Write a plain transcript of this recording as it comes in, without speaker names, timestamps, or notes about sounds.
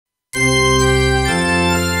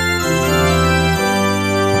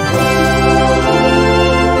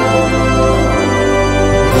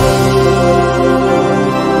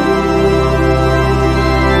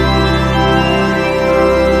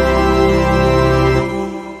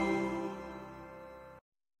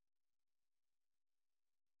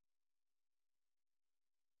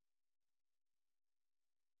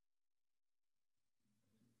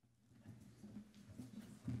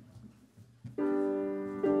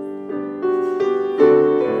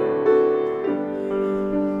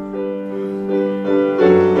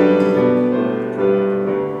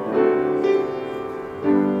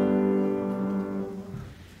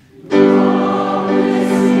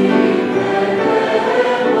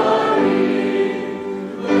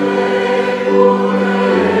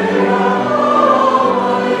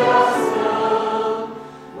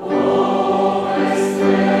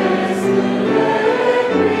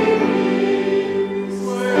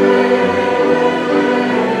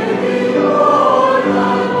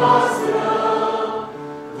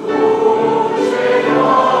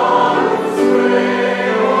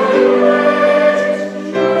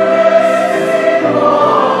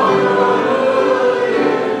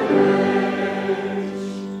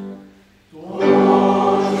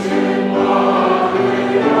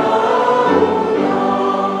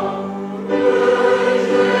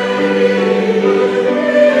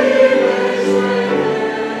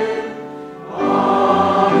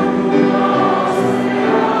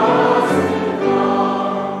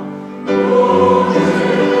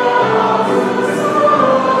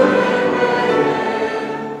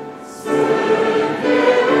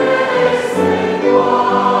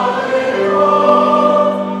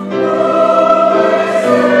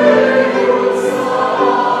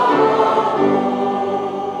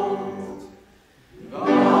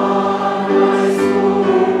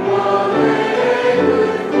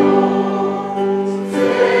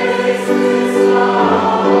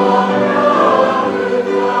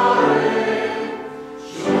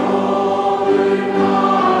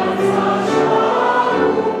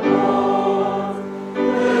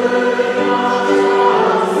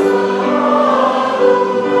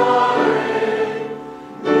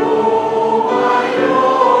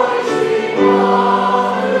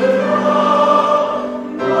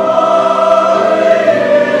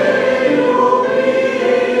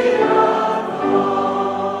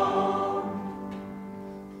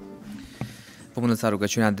lansa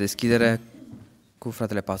rugăciunea de deschidere cu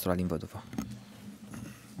fratele pastor Alin Văduva.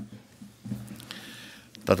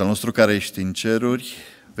 Tatăl nostru care ești în ceruri,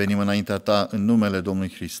 venim înaintea ta în numele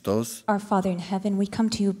Domnului Hristos. Our Father in heaven, we come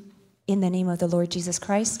to you in the name of the Lord Jesus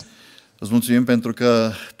Christ. Îți mulțumim pentru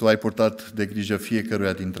că tu ai purtat de grijă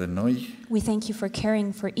fiecăruia dintre noi. We thank you for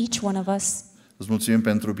caring for each one of us. Îți mulțumim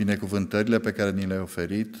pentru binecuvântările pe care ni le-ai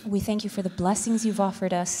oferit. We thank you for the blessings you've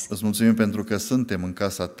offered us. Îți mulțumim pentru că suntem în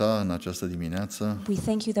casa ta în această dimineață. We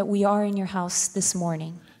thank you that we are in your house this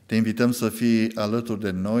morning. Te invităm să fii alături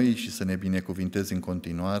de noi și să ne binecuvintezi în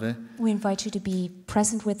continuare. We invite you to be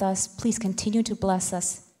present with us. Please continue to bless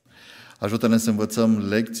us. Ajută-ne să învățăm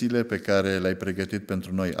lecțiile pe care le-ai pregătit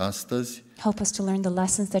pentru noi astăzi. Help us to learn the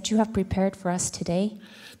lessons that you have prepared for us today.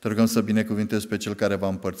 Te rugăm să binecuvintezi pe cel care va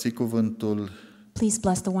împărți cuvântul. Please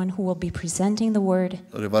bless the one who will be presenting the word.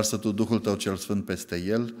 Revarsă tu Duhul tău cel Sfânt peste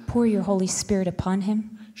el. Pour your Holy Spirit upon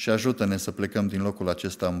him. Și ajută-ne să plecăm din locul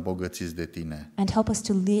acesta îmbogățiți de tine. And help us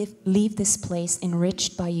to leave this place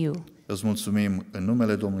enriched by you. Îți mulțumim în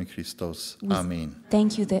numele Domnului Hristos. Amin.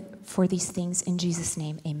 Thank you for these things in Jesus'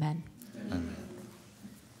 name. Amen. Amin.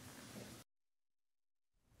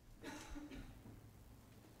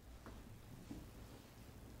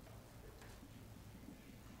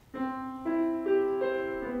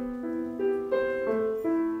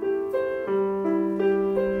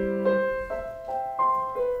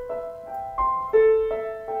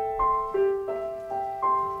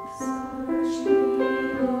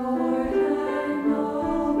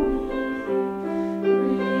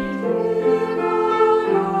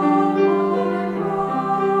 Redeemer,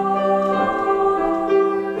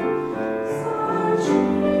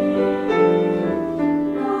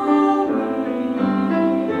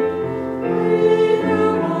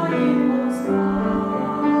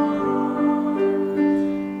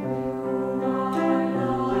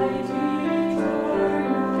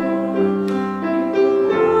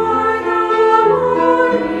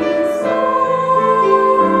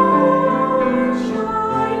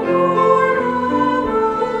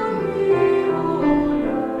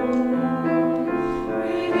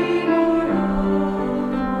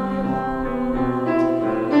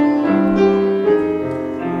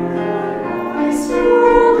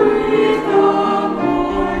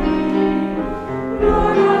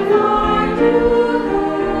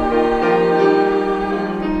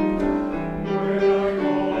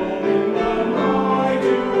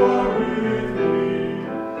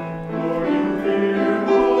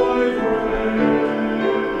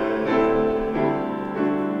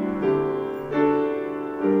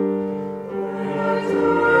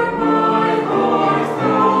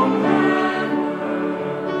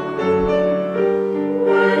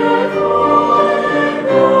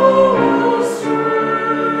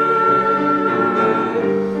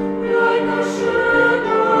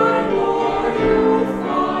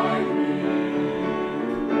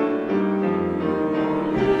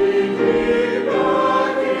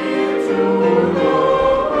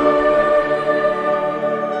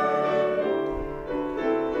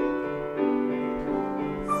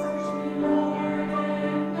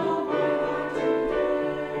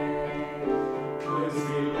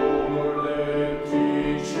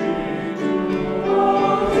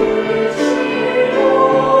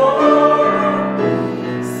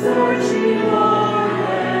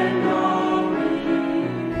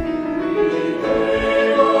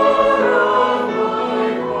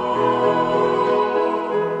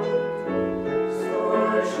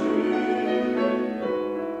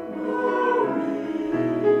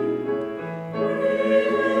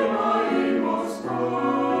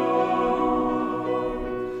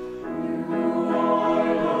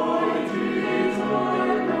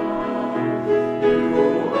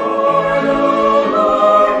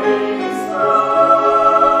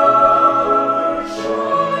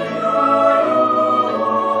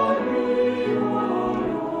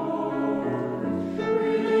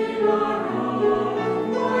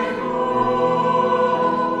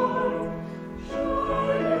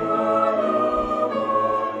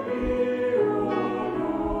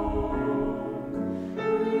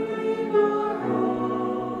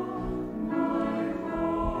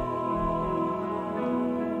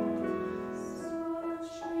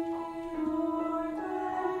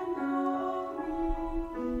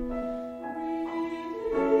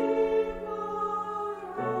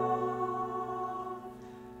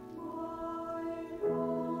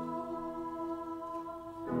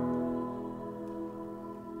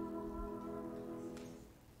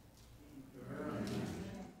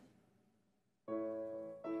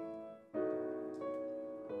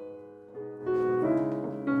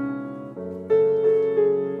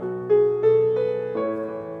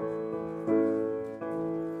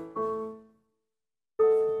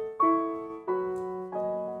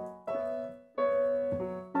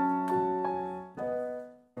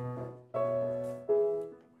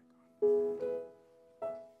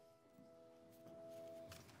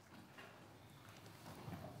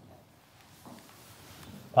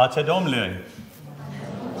 Pacea Domnului!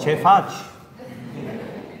 Ce faci?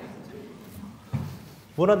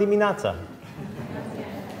 Bună dimineața!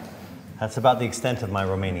 That's about the extent of my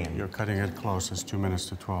Romanian. You're cutting it close. It's 2 minutes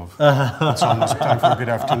to 12. It's almost time for good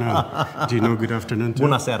afternoon. Do you know good afternoon too?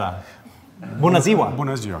 Bună seara! Bună ziua!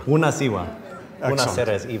 Bună ziua. Bună ziua! Bună Excellent.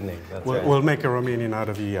 seara is evening. That's right. We'll make a Romanian out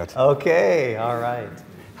of you yet. Okay, all right.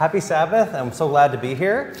 Happy Sabbath. I'm so glad to be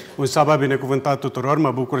here. Un sabat binecuvântat tuturor.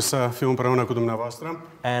 Mă bucur să fiu împreună cu dumneavoastră.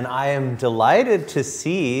 And I am delighted to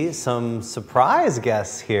see some surprise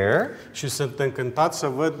guests here. Și sunt încântat să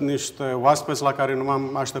văd niște oaspeți la care nu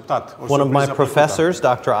m-am așteptat. One of my professors,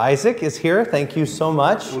 Dr. Isaac, is here. Thank you so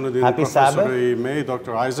much. Unul din Happy Sabbath. profesorii mei,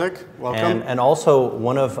 Dr. Isaac. Welcome. And also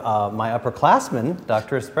one of my upperclassmen,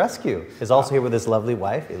 Dr. Esprescu, is also here with his lovely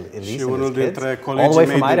wife, Elise, Și and unul his kids, dintre all the colegii way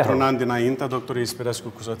mei from dintr-un Idaho. an dinainte, Dr. Ispirescu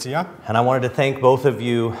cu soția. And I wanted to thank both of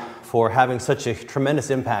you for having such a tremendous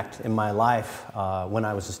impact in my life when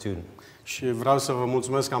I was a student. Și vreau să vă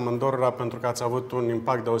mulțumesc amândurora pentru că ați avut un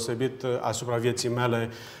impact deosebit asupra vieții mele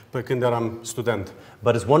pe când eram student.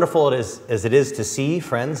 But as wonderful as it is to see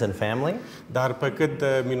friends and family, Dar pe cât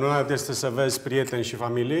de minunat este să vezi prieteni și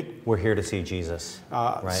familii, we're here to see Jesus.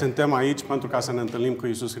 Right? suntem aici pentru ca să ne întâlnim cu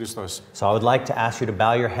Iisus Hristos. So I would like to ask you to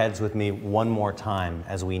bow your heads with me one more time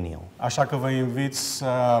as we kneel. Așa că vă invit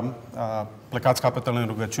să plecați capetele în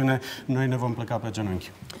rugăciune, noi ne vom pleca pe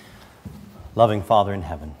genunchi. Loving Father in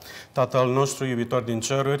heaven, Tatăl nostru iubitor din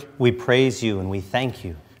ceruri, we praise you and we thank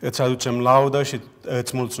you. îți aducem laudă și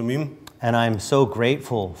îți mulțumim. And I'm so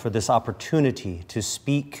grateful for this opportunity to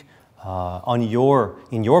speak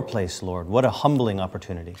in your place, Lord. What a humbling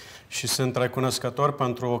opportunity. Și sunt recunoscător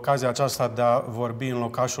pentru ocazia aceasta de a vorbi în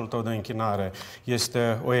locașul tău de închinare.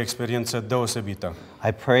 Este o experiență deosebită.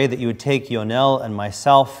 I pray that you would take Ionel and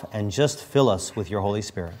myself and just fill us with your Holy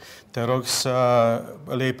Spirit. Te rog să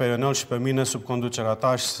îl iei pe Ionel și pe mine sub conducerea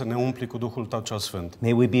ta și să ne umpli cu Duhul tău cel Sfânt.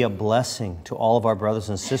 May we be a blessing to all of our brothers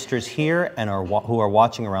and sisters here and who are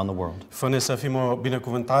watching around the world. Fă-ne să fim o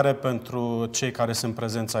binecuvântare pentru cei care sunt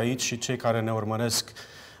prezenți aici și cei care ne urmăresc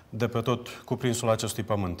de pe tot cuprinsul acestui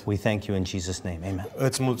pământ. We thank you in Jesus' name. Amen.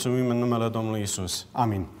 Îți mulțumim în numele Domnului Isus.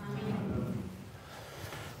 Amin.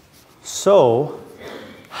 So,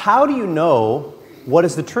 how do you know what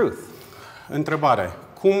is the truth? Întrebare.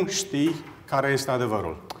 Cum știi care este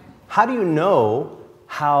adevărul? How do you know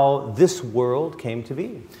how this world came to be?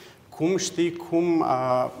 Cum știi cum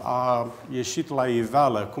a ieșit la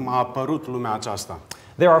iveală, cum a apărut lumea aceasta?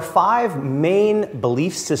 There are 5 main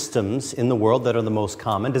belief systems in the world that are the most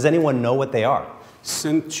common. Does anyone know what they are?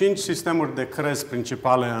 Sunt 5 sistemuri de crezi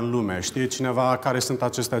principale în lume. Știe cineva care sunt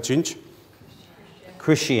acestea 5?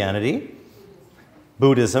 Christianity,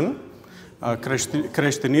 Buddhism,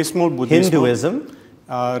 Creștinismul, budismul, Hinduism,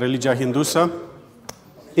 religia hindusă,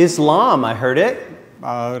 Islam, I heard it.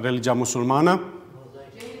 religia musulmană.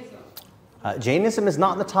 Jainism is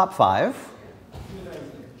not in the top 5.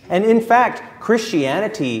 And in fact,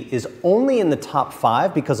 Christianity is only in the top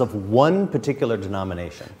 5 because of one particular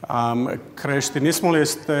denomination. Creștinismul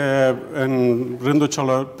este în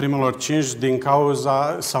rândul primelor 5 din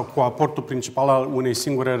cauza sau cu aportul principal al unei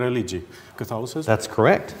singure religii. Catholicism? That's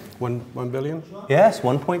correct. 1 billion? Yes, 1.2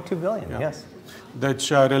 billion, yes.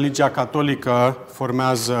 Deci religia catolică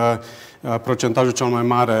formează procentajul cel mai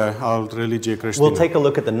mare al religiei creștine. We'll take a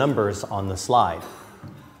look at the numbers on the slide.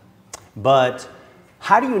 But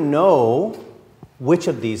how do you know which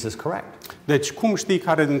of these is correct? Deci cum știi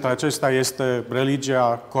care dintre acestea este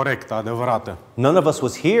religia corectă, adevărată? None of us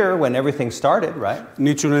was here when everything started, right?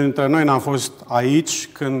 Niciunul dintre noi n-a fost aici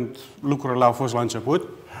când lucrurile au fost la început.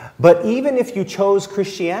 But even if you chose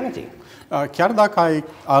Christianity, Chiar dacă ai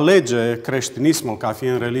alege creștinismul ca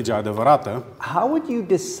fiind religia adevărată, how would you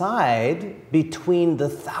decide between the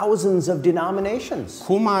thousands of denominations?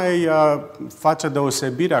 cum ai face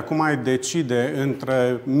deosebirea, cum ai decide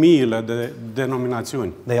între miile de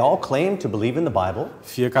denominațiuni? They all claim to believe in the Bible,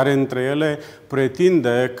 Fiecare dintre ele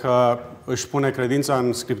pretinde că își pune credința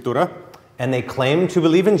în Scriptură and they claim to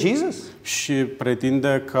believe in Jesus. și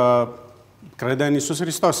pretinde că crede în Iisus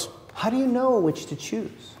Hristos. How do you know which to choose?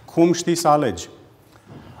 Cum știi să alegi?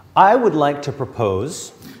 I would like to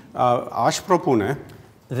propose Aș propune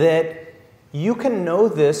that you can know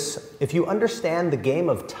this if you understand the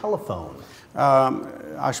game of telephone.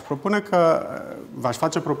 V-aș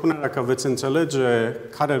face propunerea că veți înțelege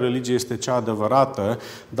care religie este cea adevărată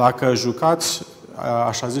dacă jucați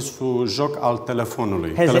așa zisul joc al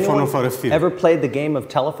telefonului. Has Telefonul fără anyone fir. ever played the game of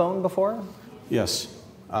telephone before? Yes.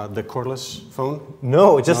 The cordless phone?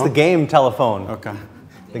 No, just No? the game telephone. Okay.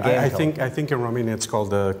 The game I think in Romania it's called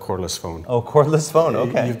the cordless phone. Oh, cordless phone.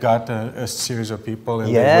 Okay. You've got a series of people and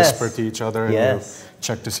they Yes. whisper to each other and you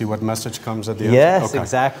check to see what message comes at the end. Yes,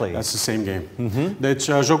 exactly. That's the same game. Deci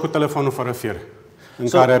joc cu telefonul fără fir, în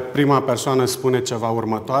care prima persoană spune ceva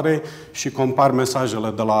următoare și compar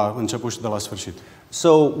mesajele de la început și de la sfârșit. So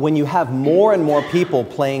when you have more and more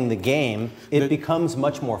people playing the game, it becomes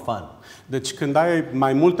much more fun. Deci când ai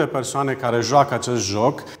mai multe persoane care joacă acest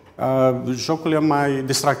joc, jocul e mai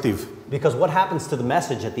distractiv. Because what happens to the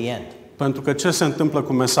message at the end? Pentru că ce se întâmplă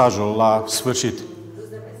cu mesajul la sfârșit?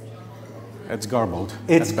 It's garbled.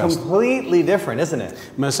 It's completely different, isn't it?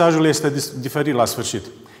 Mesajul este diferit la sfârșit.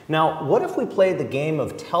 Now, what if we played the game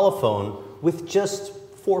of telephone with just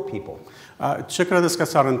 4 people? Ce credeți că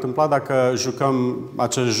s-ar întâmpla dacă jucăm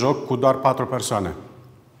acest joc cu doar 4 persoane?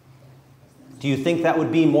 Do you think that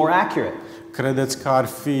would be more accurate? Credeți că ar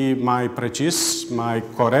fi mai precis, mai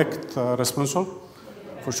corect răspunsul?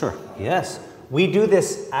 For sure. Yes. We do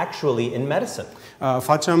this actually in medicine.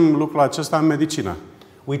 Facem lucrul acesta în medicină.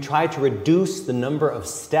 We try to reduce the number of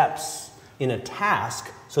steps in a task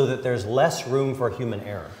so that there's less room for human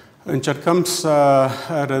error. Încercăm să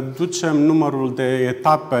reducem numărul de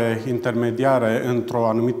etape intermediare într-o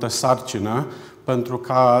anumită sarcină pentru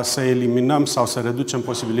ca să eliminăm sau să reducem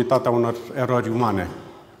posibilitatea unor erori umane.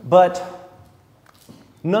 But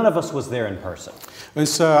none of us was there in person.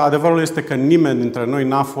 Însă adevărul este că nimeni dintre noi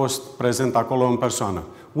n-a fost prezent acolo în persoană.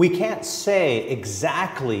 We can't say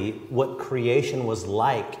exactly what creation was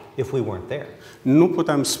like if we weren't there. Nu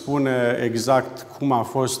putem spune exact cum a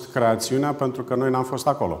fost creațiunea pentru că noi n-am fost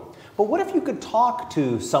acolo. But what if you could talk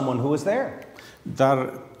to someone who was there?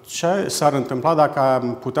 Dar ce s-ar întâmpla dacă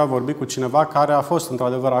am putea vorbi cu cineva care a fost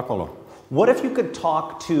într-adevăr acolo? What if you could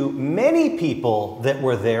talk to many people that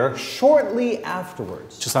were there shortly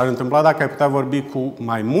afterwards? Ce s-ar întâmpla dacă ai putea vorbi cu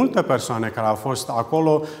mai multe persoane care au fost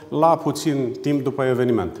acolo la puțin timp după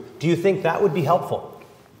eveniment? Do you think that would be helpful?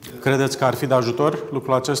 Credeți că ar fi de ajutor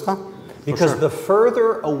lucrul acesta? Because the further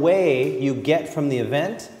away you get from the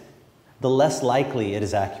event, the less likely it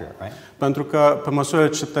is accurate, right? Pentru că pe măsură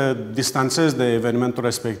ce te distanțezi de evenimentul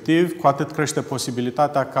respectiv, cu atât crește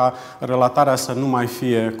posibilitatea ca relatarea să nu mai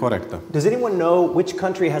fie corectă. Does anyone know which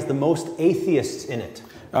country has the most atheists in it?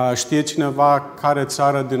 Știe cineva care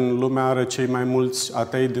țară din lume are cei mai mulți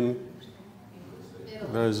atei din...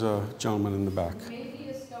 There's a gentleman in the back.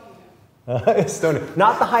 Estonia.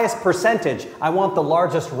 Not the highest percentage. I want the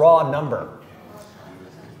largest raw number.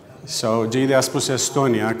 So, J.D. a spus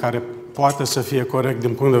Estonia, care poate să fie corect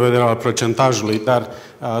din punct de vedere al procentajului, dar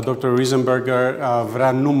Dr. Riesenberger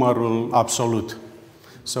vrea numărul absolut.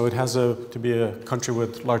 So it has to be a country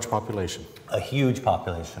with large population. A huge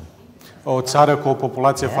population. O țară cu o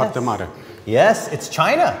populație foarte mare. Yes, it's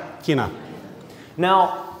China. China. Now,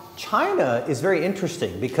 China is very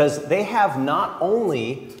interesting because they have not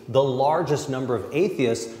only the largest number of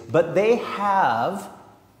atheists, but they have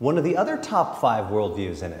one of the other top 5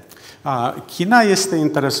 worldviews in it. China este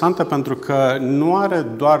interesantă pentru că nu are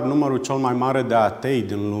doar numărul cel mai mare de atei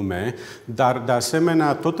din lume, dar de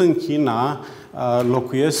asemenea tot în China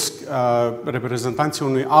locuiesc reprezentanții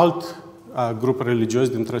unui alt grup religios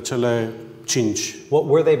dintre cele 5. What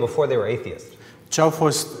were they before they were atheists? Ce au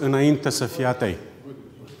fost înainte să fie atei?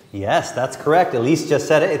 Yes, that's correct. Elise just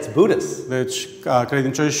said it. It's Buddhists. Deci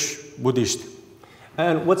credincioși budiști.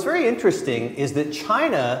 And what's very interesting is that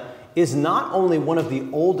China is not only one of the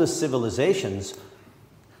oldest civilizations.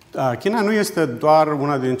 China nu este doar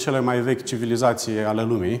una din cele mai vechi civilizații ale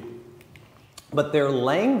lumii, but their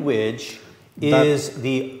language is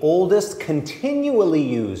the oldest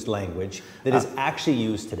continually used language that is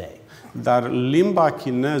actually used today. Dar limba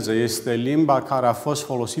chineză este limba care a fost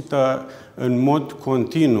folosită în mod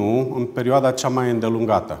continuu în perioada cea mai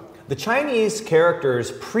îndelungată. The Chinese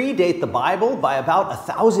characters predate the Bible by about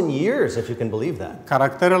 1,000 years, if you can believe that.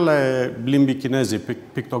 Caracterele limbii chineze,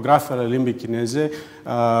 pictografele limbii chineze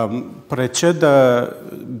precedă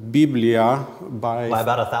Biblia by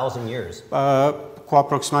about 1,000 years. Cu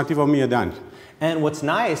aproximativ 1000 de ani. And what's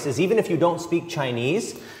nice is even if you don't speak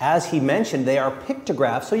Chinese, as he mentioned, they are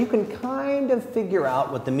pictographs, so you can kind of figure out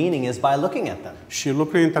what the meaning is by looking at them. Și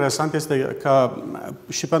lucrul interesant este că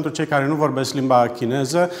și pentru cei care nu vorbesc limba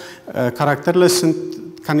chineză, caracterele sunt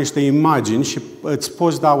ca niște imagini și îți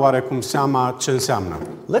poți da oarecum seama ce înseamnă.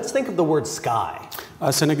 Let's think of the word sky.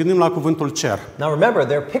 Să ne gândim la cuvântul cer. Now remember,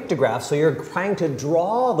 they're pictographs, so you're trying to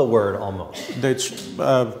draw the word almost. Deci,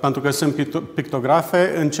 pentru că sunt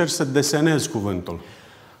pictografe, încerci să desenezi cuvântul.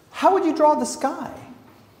 How would you draw the sky?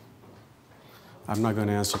 I'm not going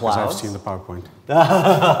to answer because I've seen the PowerPoint.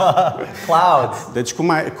 Clouds. Deci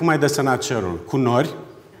cum ai desenat cerul? Cu nori?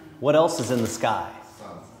 What else is in the sky?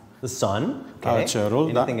 The sun, okay.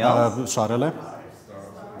 Cerul, Anything da, else? soarele,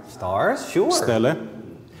 Stars, sure. stele.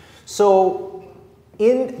 So,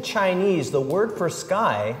 in Chinese, the word for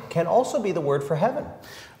sky can also be the word for heaven.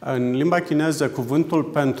 În limba chineză, cuvântul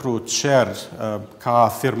pentru cer,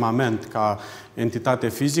 ca firmament, ca entitate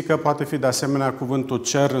fizică, poate fi de asemenea cuvântul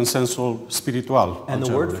cer în sensul spiritual. And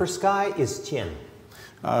the word for sky is tian.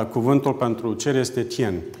 Cuvântul pentru cer este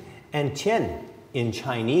tian. And tian in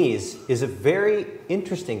Chinese is a very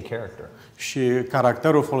interesting character. Și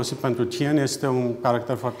caracterul folosit pentru tian este un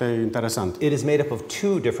caracter foarte interesant. It is made up of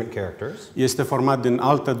two different characters. Este format din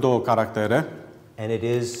alte două caractere. And it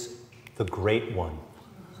is the great one.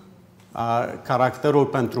 Caracterul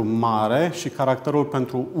pentru mare și caracterul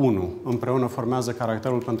pentru unu. Împreună formează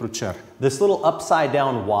caracterul pentru cer. This little upside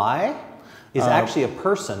down Y is actually a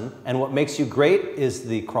person, and what makes you great is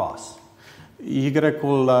the cross.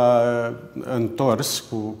 Y-ul întors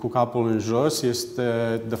cu capul în jos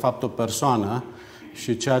este de fapt o persoană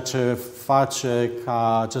și ceea ce face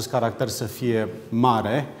ca acest caracter să fie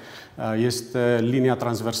mare este linia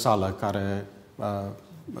transversală care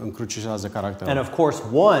încrucișează caracterul. And of course,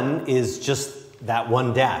 one is just that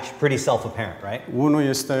one dash, pretty self-apparent, right? Unul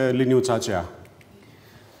este liniuța aceea.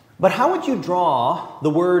 But how would you draw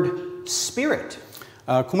the word spirit?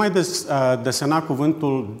 Cum ai desena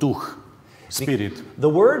cuvântul duh, spirit? The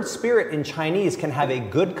word spirit in Chinese can have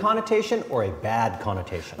a good connotation or a bad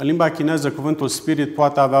connotation. În limba chineză, cuvântul spirit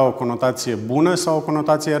poate avea o conotație bună sau o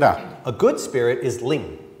conotație rea. A good spirit is ling.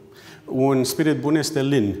 Un spirit bun este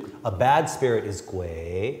lin. A bad spirit is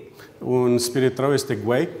gui. Un spirit rău este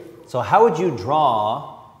guei. So how would you draw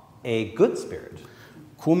a good spirit?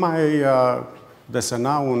 Cum ai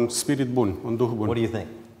desena un spirit bun, un duh bun? What do you think?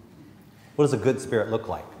 What does a good spirit look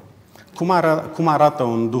like? Cum arată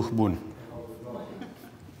un duh bun?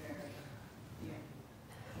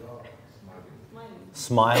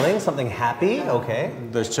 Smiling, something happy, okay.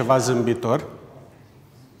 Deci ceva zâmbitor.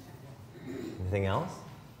 Anything else?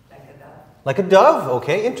 Like a dove,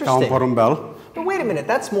 okay, Ca un interesting. porumbel. But wait a minute,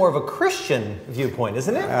 that's more of a Christian viewpoint,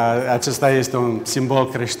 isn't it? Acesta este un simbol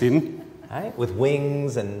creștin. Right? With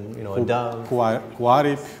wings and, a dove. Cu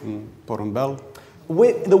aripi, un porumbel.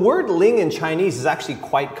 The word ling in Chinese is actually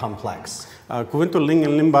quite complex. Cuvântul ling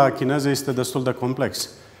în limba chineză este destul de complex.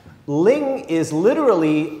 Ling is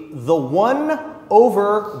literally the one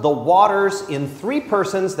over the waters in three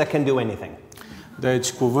persons that can do anything.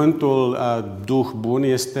 Deci cuvântul duh bun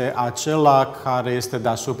este acela care este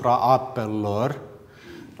deasupra apelor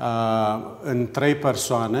în trei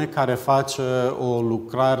persoane care face o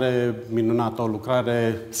lucrare minunată, o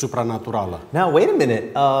lucrare supranaturală. Now, wait a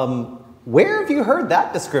minute. Where have you heard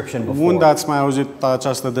that description before? Unde ați mai auzit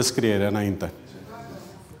această descriere înainte?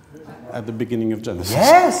 At the beginning of Genesis.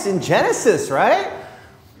 Yes, in Genesis, right?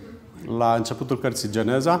 La începutul cărții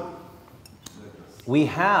Geneza, We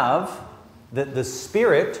have the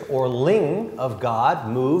spirit or ling of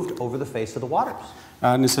God moved over the face of the waters.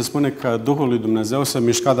 ni se spune că Duhul lui Dumnezeu se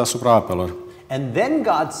mișca deasupra apelor. And then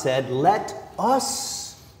God said, "Let us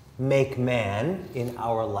make man in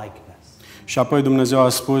our likeness." Și apoi Dumnezeu a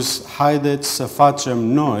spus, haideți să facem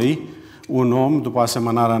noi un om după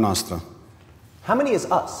asemănarea noastră. How many is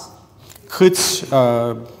us? Câți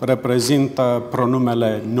reprezintă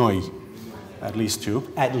pronumele noi? At least two.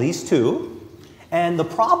 At least two. And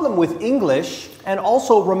the problem with English and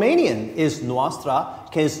also Romanian is noastră,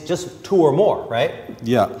 is just two or more, right?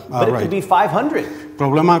 Yeah, But it could be 500.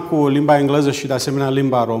 Problema cu limba engleză și de asemenea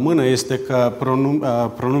limba română este că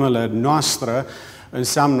pronumele noastră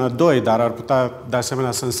înseamnă doi, dar ar putea de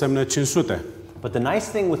asemenea să însemne 500. But the nice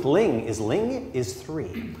thing with ling is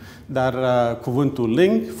three. Dar cuvântul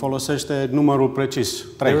ling folosește numărul precis,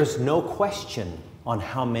 3. There is no question on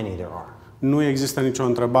how many there are. Nu există nicio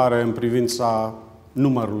întrebare în privința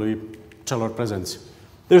numărului celor prezenți.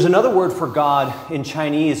 There's another word for God in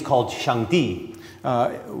Chinese called Shangdi.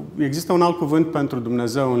 Există un alt cuvânt pentru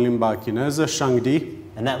Dumnezeu în limba chineză, Shangdi,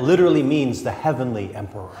 And that literally means the heavenly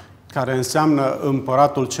emperor. care înseamnă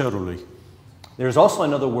împăratul cerului. There's also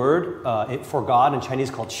another word for God in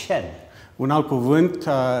Chinese called Shen, Un alt cuvânt,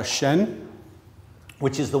 Shen,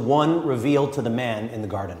 which is the one revealed to the man in the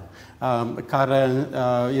garden. care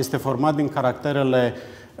este format din caracterele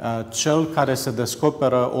cel care se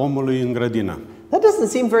descoperă omului în grădină. That doesn't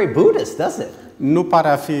seem very Buddhist, does it? Nu pare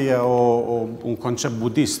a fi un concept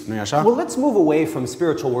budist, nu-i așa? Well, let's move away from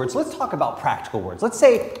spiritual words. Let's talk about practical words. Let's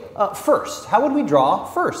say first. How would we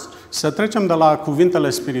draw first? Să trecem de la cuvintele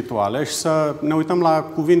spirituale și să ne uităm la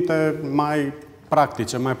cuvinte mai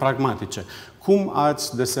practice, mai pragmatice. Cum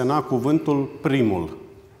ați desena cuvântul primul?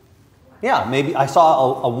 Yeah, maybe I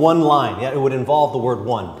saw a one line. Yeah, it would involve the word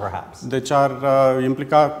one, perhaps. Deci ar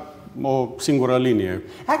implica o singură linie.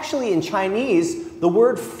 Actually, in Chinese, the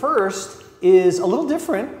word first is a little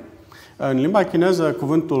different. În limba chineză,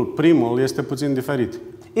 cuvântul primul este puțin diferit.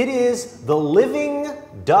 It is the living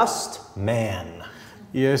dust man.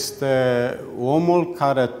 Este omul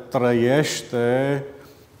care trăiește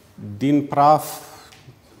din praf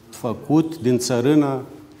făcut, din țărână.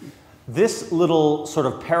 This little sort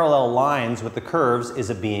of parallel lines with the curves is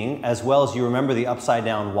a being, as well as you remember the upside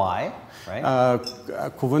down Y, right?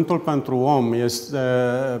 Cuvântul pentru om este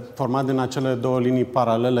format din acele două linii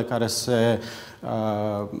paralele care se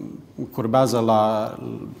curbează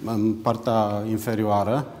în partea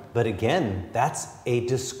inferioară. But again, that's a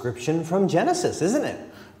description from Genesis, isn't it?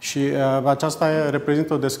 Și aceasta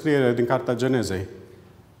reprezintă o descriere din Cartea Genezei.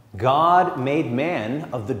 God made man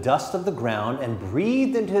of the dust of the ground and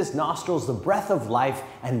breathed into his nostrils the breath of life,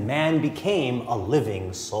 and man became a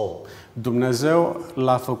living soul. Dumnezeu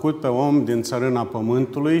l-a făcut pe om din țărâna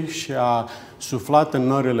pământului și a suflat în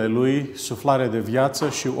norile lui suflare de viață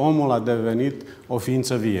și omul a devenit o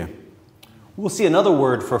ființă vie. We'll see another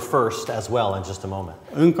word for first as well in just a moment.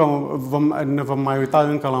 Ne vom mai uita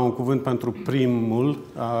încă la un cuvânt pentru primul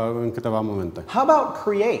în câteva momente. How about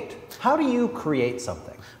create? How do you create something?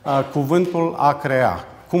 Cuvântul a crea.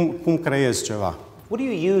 Cum creezi ceva? What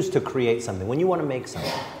do you use to create something when you want to make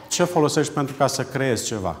something? Ce folosești pentru ca să creezi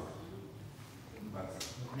ceva?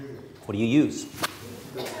 What do you use?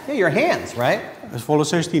 Yeah, your hands, right?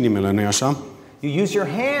 Folosești inimile, nu-i așa? You use your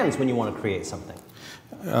hands when you want to create something.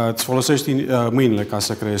 Îți folosești mâinile ca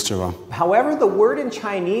să creezi ceva. However, the word in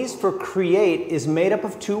Chinese for create is made up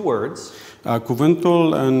of two words.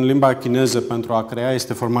 Cuvântul în limba chineză pentru a crea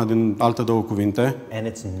este format din alte două cuvinte. And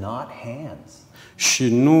it's not hands.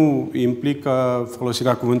 Și nu implică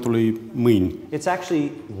folosirea cuvântului mâini. It's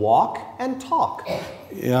actually walk and talk.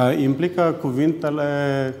 Implică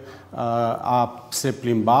cuvintele a se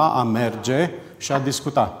plimba, a merge și a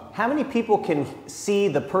discuta. How many people can see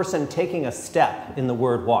the person taking a step in the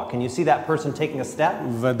word walk? Can you see that person taking a step?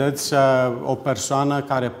 Vedeți o persoană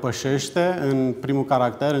care pășește în primul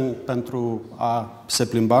caracter pentru a se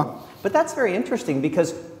plimba? But that's very interesting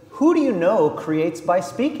because who do you know creates by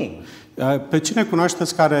speaking? Pe cine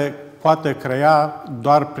cunoașteți care poate crea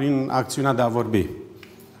doar prin acțiunea de a vorbi?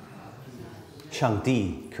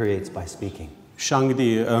 Shangdi creates by speaking.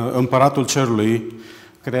 Shangdi, împăratul cerului,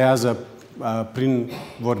 creează prin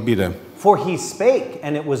vorbire. For he spake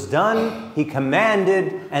and it was done, he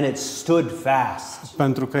commanded and it stood fast.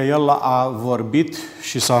 Pentru că el a vorbit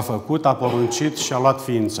și s-a făcut, a poruncit și a luat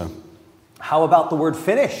ființă. How about the word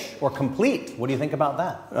finish or complete? What do you think about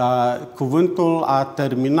that? Cuvântul a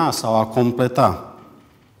termina sau a completa.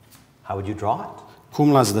 How would you draw it?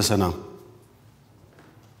 Cum l-ați desena?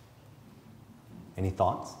 Any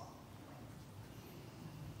thoughts?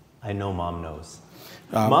 I know Mom knows.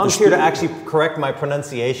 Mom's here to actually correct my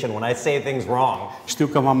pronunciation when I say things wrong. Știu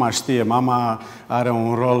că mama știe. Mama are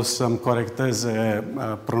un rol să-mi corecteze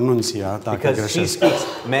pronunția dacă Because she greșesc. speaks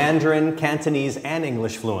Mandarin, Cantonese, and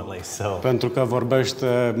English fluently. So. Pentru că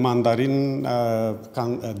vorbește mandarin,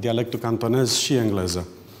 dialectul cantonez și engleză.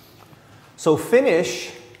 So finish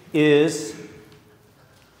is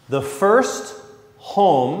the first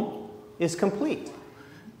home is complete.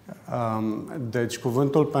 Deci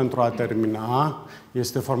cuvântul pentru a termina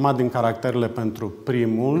este format din caracterele pentru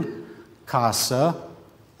primul, casă,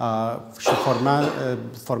 și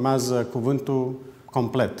formează cuvântul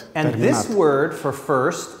complet, And terminat. this word for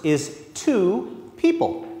first is two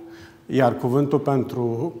people. Iar cuvântul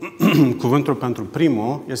pentru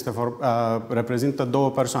primul reprezintă două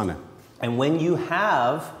persoane. And when you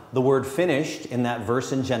have the word finished in that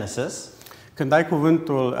verse in Genesis, Când ai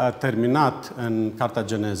cuvântul terminat în Cartea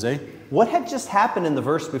Genezei, what had just happened in the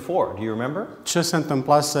verse before? Do you remember? ce se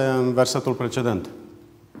întâmplase în versetul precedent?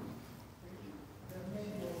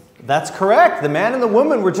 That's correct. The man and the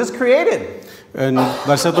woman were just created. În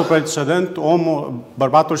versetul precedent,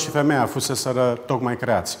 bărbatul și femeia fuseseră tocmai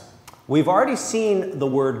creați. We've already seen the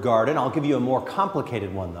word garden. I'll give you a more complicated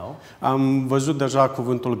one though. Am văzut deja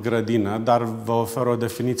cuvântul grădină, dar vă ofer o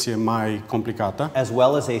definiție mai complicată As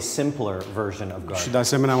well as a simpler version of și garden. de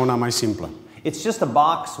asemenea una mai simplă. It's just a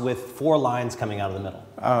box with four lines coming out of the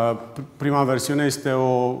middle. Prima versiune este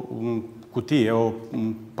o cutie,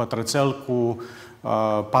 un pătrățel cu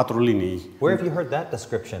 4 linii. Where have you heard that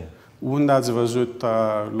description? Unde ați văzut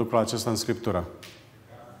lucrul acesta în Scriptură?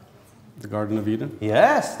 The Garden of Eden?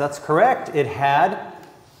 Yes, that's correct. It had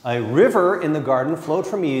a river in the garden flowed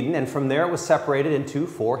from Eden, and from there it was separated into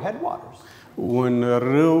 4 headwaters. Un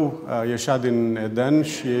râu ieșea din Eden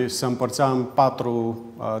și se împărțea în 4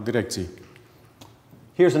 direcții.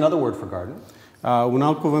 Here's another word for garden. Un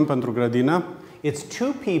alt cuvânt pentru grădină, it's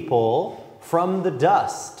two people from the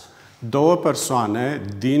dust. două persoane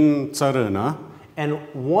din țărână, And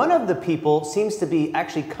one of the people seems to be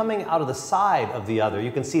actually coming out of the side of the other.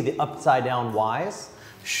 You can see the upside down Y's.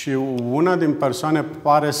 și una din persoane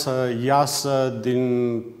pare să iasă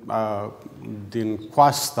din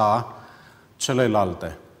coasta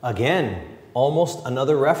celeilalte. Again, almost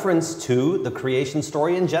another reference to the creation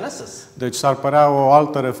story in Genesis. Deci s-ar părea o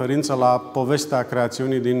altă referință la povestea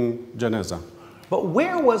creațiunii din Geneza. But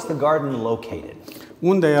where was the garden located?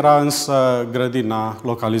 Unde era însă grădina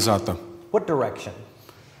localizată? What direction?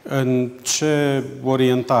 În ce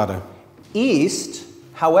orientare? East.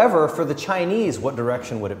 However, for the Chinese, what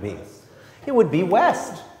direction would it be? It would be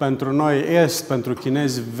west. Pentru noi est, pentru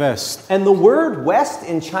chinezi vest. And the word west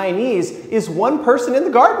in Chinese is one person in the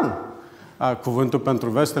garden. Cuvântul pentru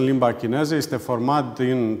vest în limba chineză este format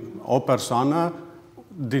din o persoană,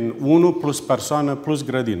 din unu plus persoană plus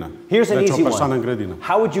grădină. Here's an Deci o easy persoană în one. grădină.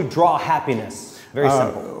 How would you draw happiness? Very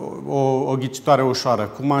simple. O ghicitoare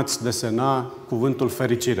ușoară. Cum ați desena cuvântul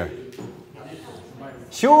fericire?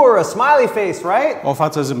 Sure, a smiley face, right? O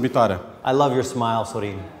față zâmbitoare. I love your smile,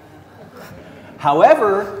 Sorin.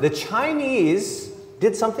 However, the Chinese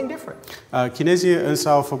did something different. Chinezii însă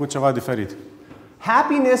au făcut ceva diferit.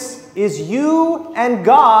 Happiness is you and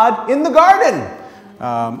God in the garden.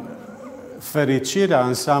 Fericirea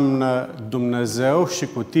înseamnă Dumnezeu și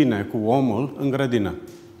cu tine, cu omul, în grădină.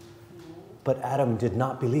 But Adam did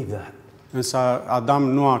not believe that. Însă Adam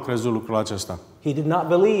nu a crezut lucrul acesta. He did not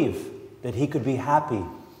believe that he could be happy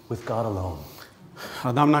with God alone.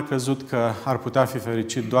 Adam n-a crezut că ar putea fi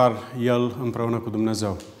fericit doar el împreună cu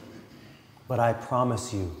Dumnezeu. But I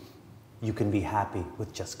promise you, you can be happy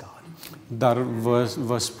with just God. Dar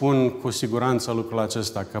vă spun cu siguranță lucrul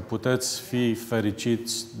acesta, că puteți fi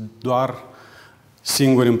fericiți doar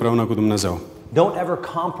singuri împreună cu Dumnezeu. Don't ever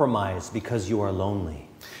compromise because you are lonely.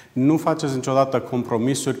 Nu faceți niciodată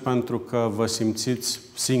compromisuri pentru că vă simțiți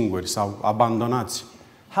singuri sau abandonați.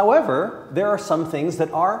 However, there are some things that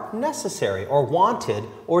are necessary or wanted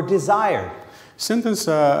or desired. Sunt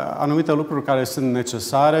însă anumite lucruri care sunt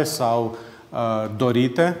necesare sau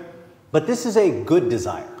dorite, But this is a good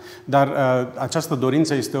desire. dar această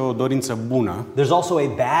dorință este o dorință bună. There's also a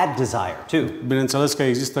bad desire too. Bineînțeles că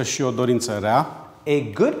există și o dorință rea.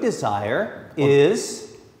 A good desire is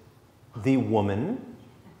the woman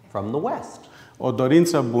from the west. O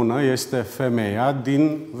dorință bună este femeia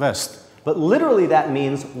din vest. But literally that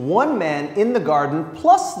means one man in the garden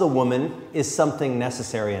plus the woman is something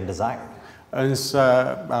necessary and desired. Însă,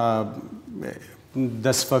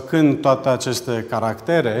 desfăcând toate aceste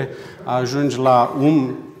caractere, ajungi la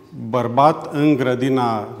un bărbat în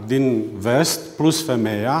grădina din vest plus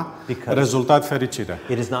femeia, rezultat fericire.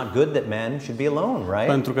 It is not good that man should be alone, right?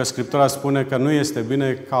 Pentru că Scriptura spune că nu este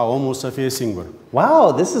bine ca omul să fie singur.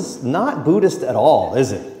 Wow, this is not Buddhist at all, is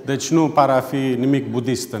it? Deci nu pare a fi nimic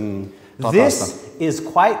budist în toată asta. This is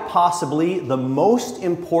quite possibly the most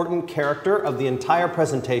important character of the entire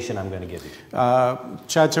presentation I'm going to give you.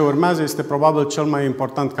 Ceea ce urmează este probabil cel mai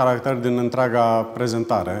important caracter din întreaga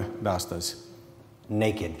prezentare de astăzi.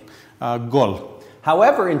 Naked. Gol.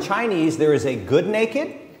 However, in Chinese there is a good naked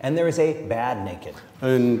and there is a bad naked.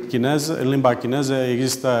 În limba chineză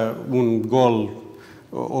există un gol,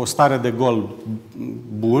 o stare de gol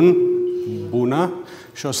bună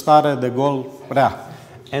și o stare de gol rea.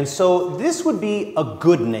 And so this would be a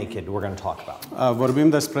good naked we're going to talk about. Vorbim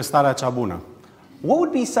despre starea cea bună. What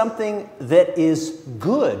would be something that is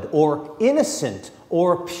good or innocent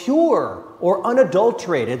or pure or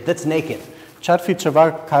unadulterated that's naked? Ce-ar fi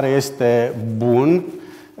ceva care este bun,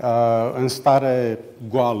 în stare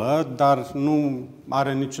goală, dar nu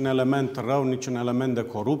are niciun element rău, niciun element de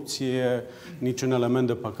corupție, niciun element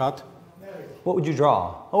de păcat? What would you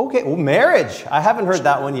draw? Okay, well, marriage. I haven't heard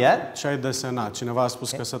that one yet. Ce ai desenat? Cineva a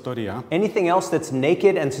spus căsătoria. Anything else that's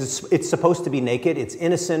naked and it's supposed to be naked, it's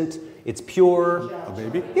innocent, it's pure. A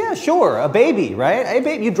baby? Yeah, sure, a baby, right? A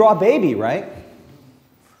baby, you draw a baby, right?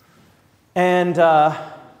 And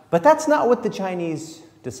but that's not what the Chinese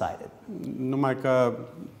decided. Numai că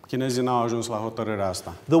chinezii n-au ajuns la hotărârea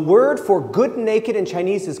asta. The word for good naked in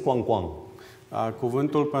Chinese is guangguang.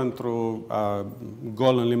 Cuvântul pentru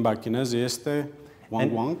gol în limba chineză este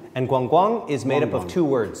guangguang. And guangguang is made up of two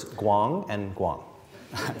words, guang and guang.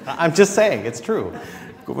 I'm just saying, it's true.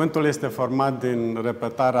 Cuvântul este format din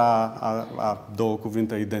repetarea a două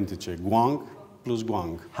cuvinte identice, guang plus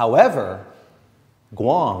guang. However,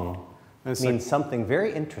 guang means something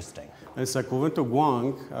very interesting. Însă cuvântul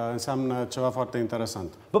guang înseamnă ceva foarte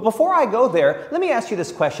interesant. But before I go there, let me ask you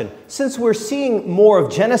this question. Since we're seeing more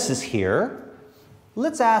of Genesis here,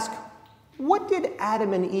 let's ask, what did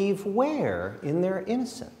Adam and Eve wear in their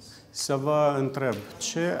innocence? Să vă întreb,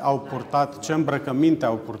 ce îmbrăcăminte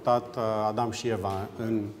au purtat Adam și Eva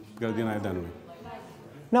în grădina Edenului?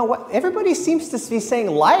 Now, everybody seems to be saying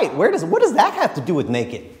light. What does that have to do with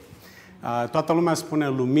naked? Toată lumea spune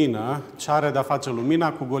lumină. Ce are de-a face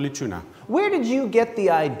lumina cu goliciunea? Where did you get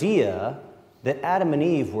the idea that Adam and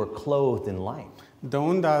Eve were clothed in light? De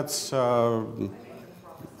unde ați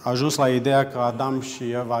ajuns la ideea că Adam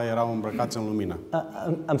și Eva erau îmbrăcați în lumină?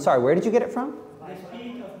 I'm sorry, where did you get it from?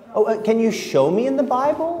 Can you show me in the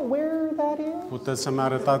Bible where that is? Puteți să-mi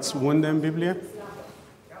arătați unde în Biblie?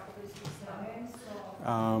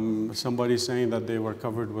 Somebody saying that they were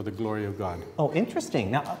covered with the glory of God. Oh,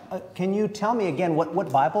 interesting. Now, can you tell me again what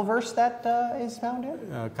Bible verse that is found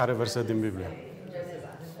in? Care verset din Biblie?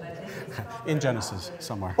 In Genesis,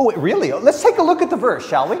 somewhere. Oh, really? Let's take a look at the verse,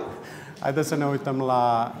 shall we? Haideți să ne uităm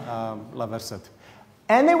la verset.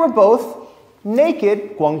 And they were both naked,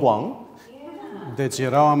 guang guang. Deci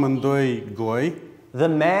erau amândoi goi, The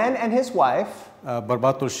man and his wife,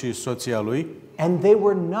 bărbatul și soția lui, and they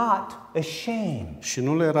were not ashamed. și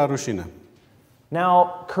nu le era rușine.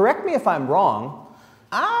 Now, correct me if I'm wrong.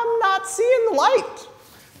 I'm not seeing the light.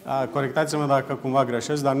 Corectați-mă dacă cumva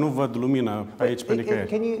greșesc, dar nu văd lumină pe aici, pe nicăieri.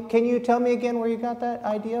 Can you tell me again where you got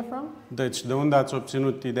that idea from? Deci, de unde ați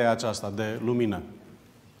obținut ideea aceasta de lumină?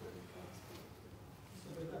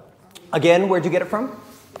 Again, where'd you get it from?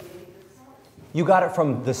 You got it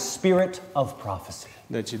from the spirit of prophecy.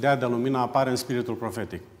 Deci, ideea de lumină apare în spiritul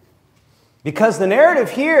profetic. Because the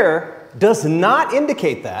narrative here does not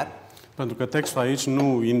indicate that. Pentru că textul aici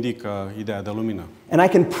nu indică ideea de lumină. And I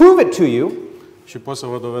can prove it to you. Și pot să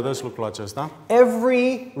vă dovedesc lucrul acesta.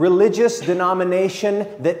 Every religious denomination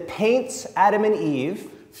that paints Adam and Eve,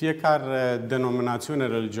 fiecare denominațiune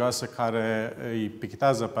religioasă care îi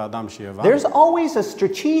pictează pe Adam și Eva, there's always a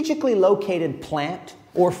strategically located plant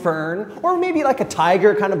or fern, or maybe like a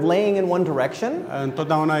tiger kind of laying in one direction.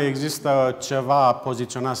 Întotdeauna există ceva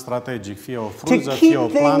poziționat strategic, fie o To frunză, fie o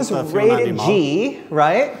keep things plantă, fie un rated animal, G,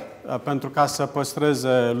 right? pentru ca să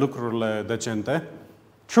păstreze lucrurile decente.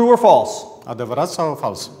 True or false? Adevărat sau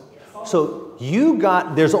fals? So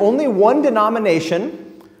there's only one denomination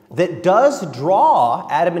that does draw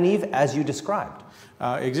Adam and Eve as you described.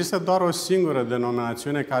 Există doar o singură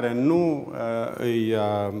denominațiune care nu îi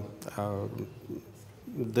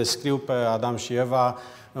descriu pe Adam și Eva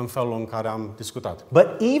în felul în care am discutat. But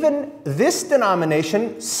even this denomination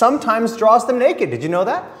sometimes draws them naked. Did you know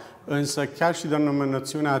that? Însă chiar și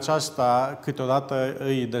denominațiunea aceasta câteodată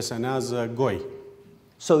îi desenează goi.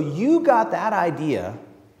 So you got that idea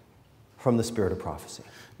from the spirit of prophecy.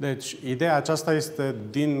 Deci, ideea aceasta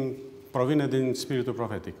provine din spiritul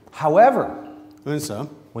profetic. However, Însă,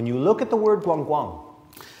 when you look at the word guang guang,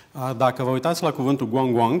 dacă vă uitați la cuvântul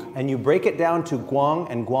guang guang and you break it down to guang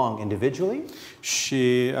and guang individually,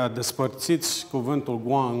 și despărțiți cuvântul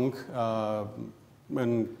guang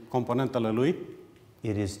în componentele lui,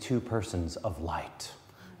 it is two persons of light.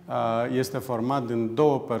 este format din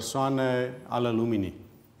două persoane ale luminii.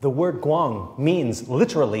 The word guang means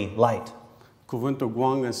literally light. Cuvântul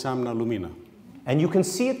guang înseamnă lumină. And you can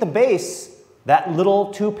see at the base that little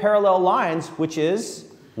two parallel lines, which is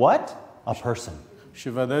what? A person. Și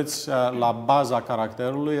vedeți la baza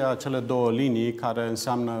caracterului acele două linii care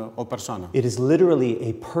înseamnă o persoană. It is literally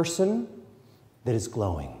a person that is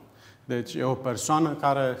glowing. Deci e o persoană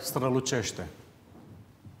care strălucește.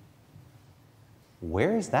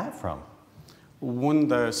 Where is that from?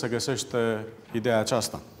 Unde se găsește ideea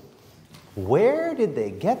aceasta? Where did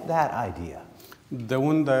they get that idea? De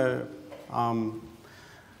unde am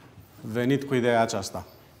venit cu ideea aceasta?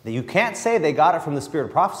 You can't say they got it from the spirit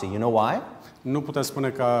of prophecy. You know why? Nu puteți spune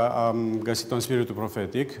că am găsit-o în spiritul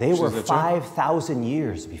profetic. They were Știți de ce? 5,000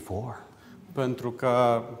 years before. Pentru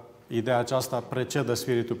că ideea aceasta precedă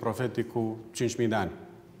spiritul profetic cu 5.000 de ani.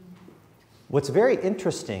 What's very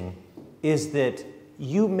interesting is that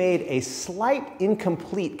you made a slight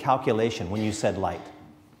incomplete calculation when you said light.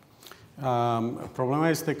 Problema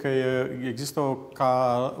este că există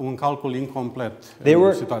un calcul incomplet They în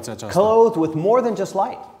were situația aceasta. clothed with more than just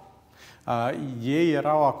light. Ei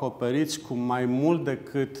erau acoperiți cu mai mult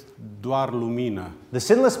decât doar lumină. The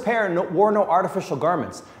sinless pair wore no artificial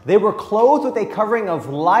garments. They were clothed with a covering of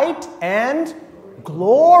light and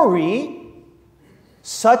glory,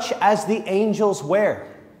 such as the angels wear.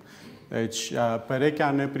 Deci,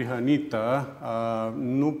 perechea neprihănită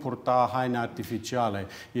nu purta haine artificiale.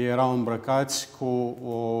 Ei erau îmbrăcați cu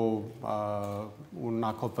un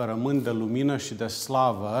acoperământ de lumină și de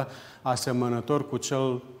slavă, asemănător cu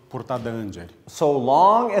cel purtat de îngeri. So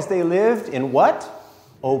long as they lived in what?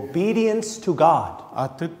 obedience to God,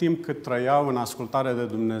 atât timp cât trăiau în ascultare de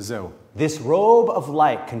Dumnezeu, this robe of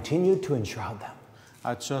light continued to enshroud them.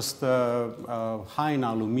 această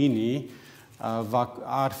haina luminii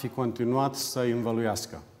ar fi continuat să îi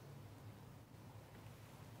învăluiască.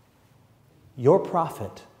 Your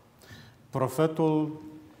prophet Profetul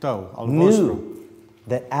tău, al vostru, knew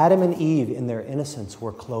that Adam and Eve in their innocence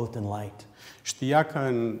were clothed in light. știa că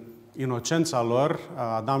în inocența lor,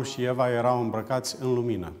 Adam și Eva erau îmbrăcați în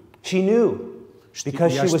lumină. She knew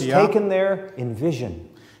because she was știa- taken there in vision.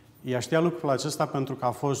 Ea știa lucrul acesta pentru că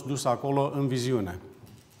a fost dus acolo în viziune.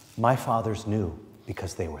 My fathers knew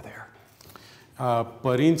because they were there.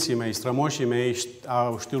 Părinții mei, strămoșii mei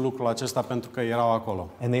au știut lucrul acesta pentru că erau acolo.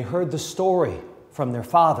 And they heard the story from their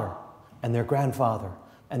father and their grandfather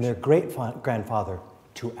and their great-grandfather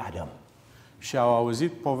to Adam. Și au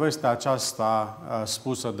auzit povestea aceasta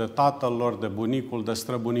spusă de tatăl lor, de bunicul, de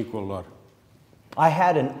străbunicul lor. I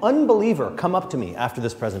had an unbeliever come up to me after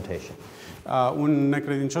this presentation. Un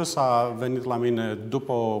necredincios a venit la mine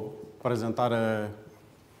după o prezentare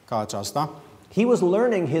ca aceasta. He was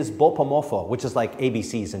learning his bopomofo, which is like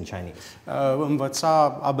ABCs in Chinese.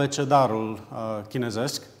 Învăța abecedarul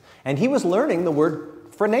chinezesc And he was learning the word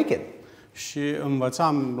for naked. și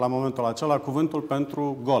învățam la momentul acela cuvântul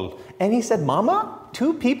pentru gol. And he said, Mama,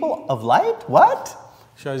 two people of light? What?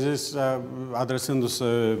 Și a zis,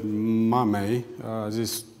 adresându-se mamei, a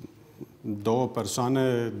zis, două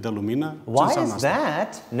persoane de lumină? Ce Why înseamnă is asta?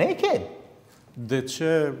 that naked? De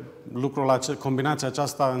ce combinația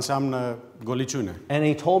aceasta înseamnă goliciune? And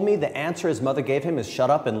he told me the answer his mother gave him is shut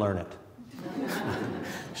up and learn it.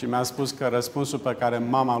 Și mi-a spus că răspunsul pe care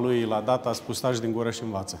mama lui l-a dat a spus taci din gură și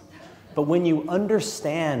învață. But when you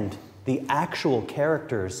understand the actual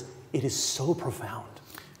characters, it is so profound.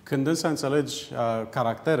 Când însă înțelegi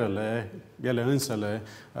caracterele, ele însele,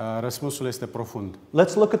 răspunsul este profund.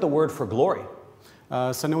 Let's look at the word for glory.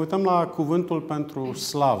 Să ne uităm la cuvântul pentru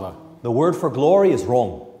slavă. The word for glory is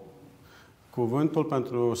Rong. Cuvântul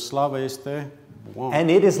pentru slavă este wow. And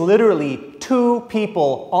it is literally two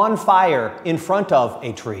people on fire in front of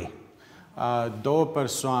a tree. Două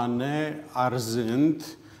persoane arzând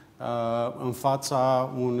în fața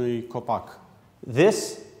unui copac.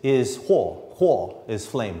 This is Huo. Huo is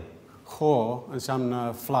flame. Ho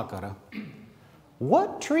înseamnă flacără.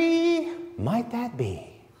 What tree might that be?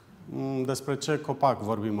 Despre ce copac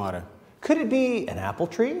vorbim oare? Could it be an apple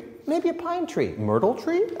tree? Maybe a pine tree? Myrtle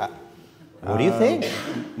tree? What do you think?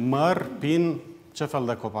 Măr, pin, ce fel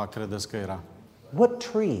de copac credeți că era?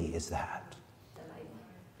 What tree is that?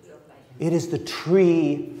 It is the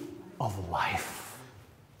tree of life.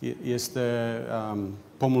 Este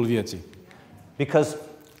pomul vieții. Because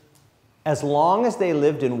as long as they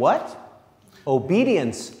lived in what?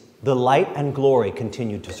 Obedience, the light and glory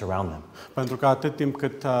continued to surround them. Pentru că atât timp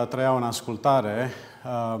cât trăiau în ascultare,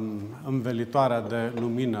 învelitoarea de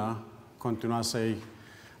lumină continua să-i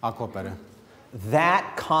acopere. That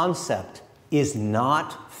concept is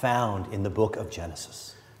not found in the book of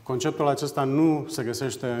Genesis. Conceptul acesta nu se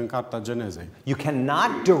găsește în Cartea Genezei. You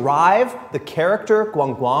cannot derive the character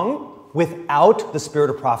Guangguang without the spirit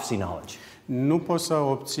of prophecy knowledge. Nu poți să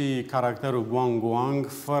obții caracterul Guang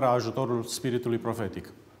fără ajutorul spiritului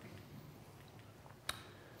profetic.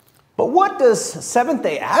 But what does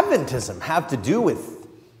Seventh-day Adventism have to do with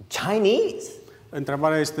Chinese?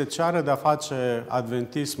 Întrebarea este ce are de-a face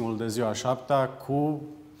adventismul de ziua șaptea cu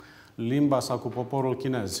limba sau cu poporul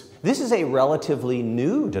chinez. This is a relatively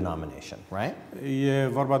new denomination, right? E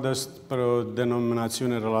vorba despre o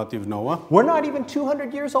denominațiune relativ nouă. We're not even 200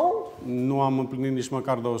 years old. Nu am împlinit nici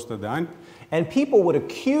măcar 200 de ani. And people would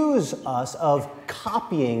accuse us of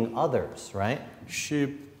copying others, right? Și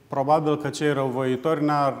probabil că cei răuvoitori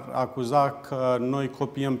ne-ar acuza că noi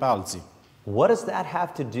copiem pe alții. What does that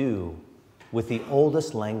have to do with the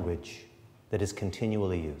oldest language that is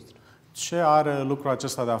continually used? Ce are lucrul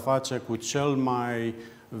acesta de a face cu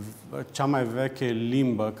cea mai veche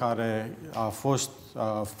limbă care a fost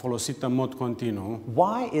folosită în mod continuu?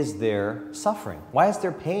 Why is there suffering? Why is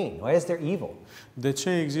there pain? Why is there evil? De ce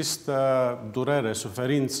există durere,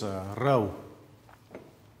 suferință, rău?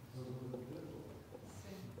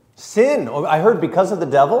 Sin. I heard because of the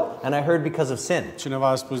devil and I heard because of sin. Cineva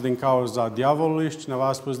a spus din cauza diavolului și cineva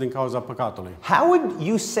a spus din cauza păcatului. How would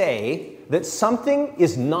you say that something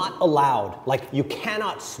is not allowed? Like you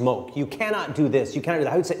cannot smoke, you cannot do this, you cannot do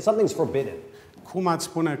that. I would say something's forbidden. Cum ați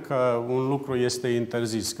spune că un lucru este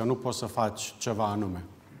interzis, că nu poți să faci ceva anume?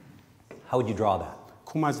 How would you draw that?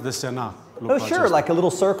 Cum ați desena lucrul Oh, sure, acesta? like a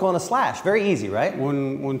little circle and a slash. Very easy, right?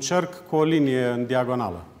 Un cerc cu o linie în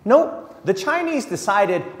diagonală. No, the Chinese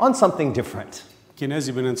decided on something different.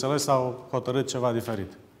 Chinezii, bineînțeles, au hotărât ceva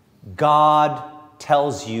diferit. God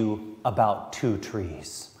tells you about two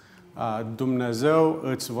trees. Dumnezeu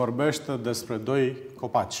îți vorbește despre doi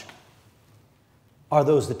copaci. Are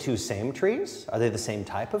those the two same trees? Are they the same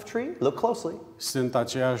type of tree? Look closely. Sunt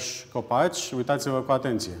aceiași copaci? Uitați-vă cu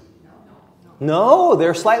atenție. No,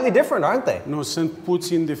 they're slightly different, aren't they? Nu, sunt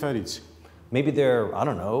puțin diferiți. Maybe they're, I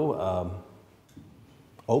don't know,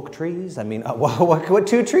 oak trees? I mean, what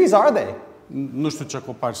two trees are they? Nu știu ce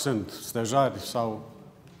copaci sunt, stejari sau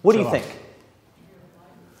What do you ceva. think?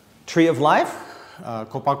 Tree of life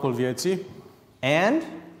Copacul vieții and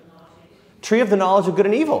tree of the knowledge of good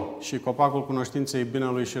and evil. și copacul cunoștinței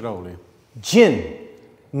binelui și răului. Jin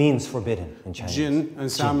means forbidden in Chinese. Jin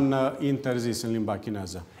înseamnă interzis în limba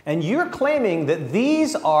chineză. And you're claiming that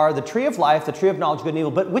these are the tree of life, the tree of knowledge of good and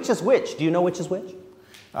evil, but which is which? Do you know which is which?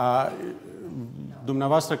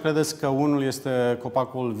 Dumneavoastră credeți că unul este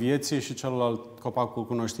copacul vieții și celălalt copacul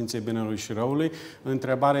cunoștinței binelui și răului.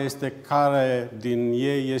 Întrebarea este care din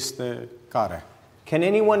ei este care. Can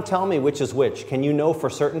anyone tell me which is which? Can you know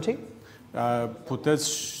for certainty?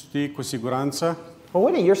 Puteți ști cu siguranță? Well,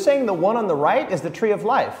 wait, you're saying the one on the right is the tree of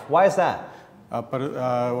life. Why is that?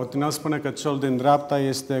 Otinel spune că cel din dreapta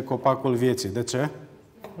este copacul vieții. De ce?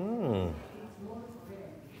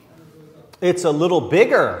 It's a little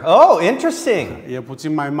bigger. Oh, interesting. E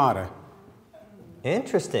puțin mai mare.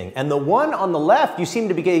 Interesting. And the one on the left, you seem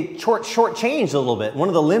to be getting short-changed a little bit. One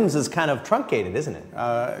of the limbs is kind of truncated, isn't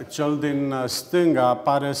it? Cel din stânga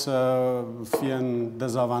pare să fie în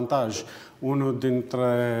dezavantaj. Unul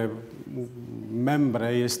dintre membre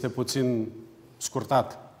este puțin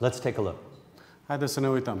scurtat. Let's take a look. Haideți să ne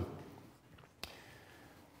uităm.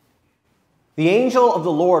 The angel of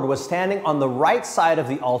the Lord was standing on the right side of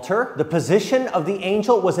the altar. The position of the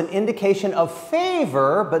angel was an indication of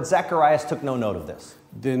favor, but Zacharias took no note of this.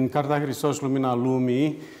 Din Cartea Hristos, Lumina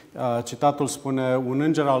Lumii, citatul spune: un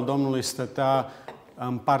înger al Domnului stătea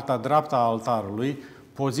în partea dreaptă a altarului.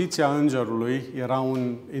 Poziția îngerului era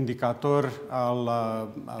un indicator al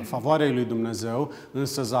favoarei lui Dumnezeu,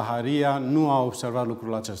 însă Zaharia nu a observat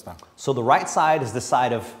lucrul acesta. So the right side is the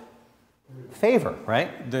side of favor, right?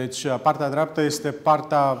 Deci partea dreaptă este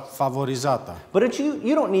partea favorizată. But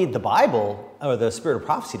you don't need the Bible or the spirit of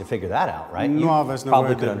prophecy to figure that out, right? Nu You aveți nevoie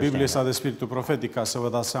probably de could Biblie understand sau de Spiritul Profetic ca să vă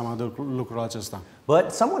dați seama de lucrul acesta. that.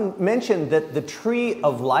 But someone mentioned that the tree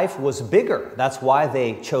of life was bigger. That's why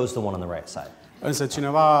they chose the one on the right side. Însă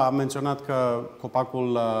cineva a menționat că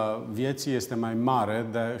copacul vieții este mai mare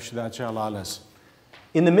și de aceea l-a ales.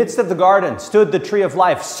 In the midst of the garden stood the tree of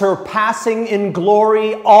life, surpassing in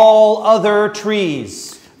glory all other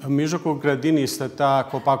trees. În mijlocul grădinii stătea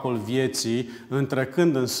copacul vieții,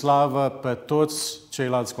 întrecând în slavă pe toți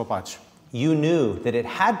ceilalți copaci. You knew that it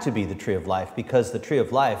had to be the tree of life because the tree of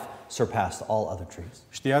life surpassed all other trees.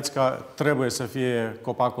 Știați că trebuie să fie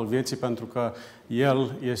copacul vieții pentru că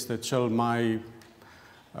el este cel mai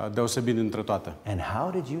deosebit dintre toate. And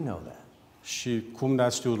how did you know that? Și cum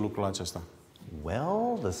de-ați știut lucrul acesta?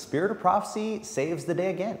 Well, the spirit of prophecy saves the day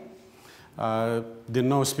again. Din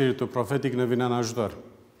nou, Spiritul Profetic ne vine în ajutor.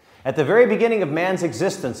 At the very beginning of man's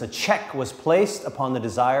existence, a check was placed upon the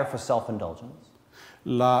desire for self-indulgence.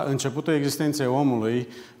 La începutul existenței omului,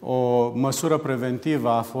 o măsură preventivă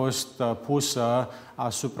a fost pusă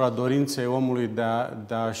asupra dorinței omului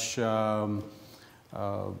de a-și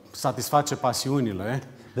satisface pasiunile.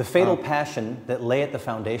 The fatal passion that lay at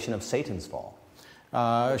the foundation of Satan's fall.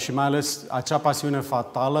 Și mai ales acea pasiune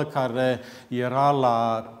fatală care era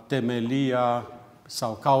la temelia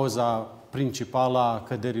sau cauza principală a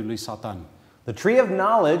căderii lui Satan. The tree of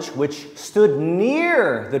knowledge, which stood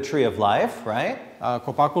near the tree of life, right?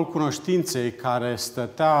 Copacul cunoștinței care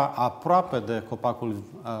stătea aproape de copacul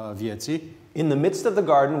vieții, In the midst of the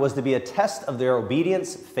garden was to be a test of their obedience,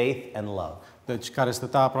 faith, and love. deci care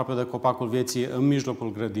stătea aproape de copacul vieții în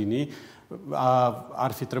mijlocul grădinii,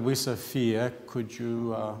 ar fi trebuit să fie, could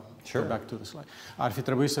you Sure. go back to the slide? Ar fi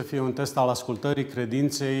trebuit să fie un test al ascultării,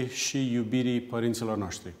 credinței și iubirii părinților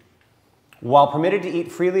noștri. While permitted to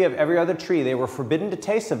eat freely of every other tree, they were forbidden to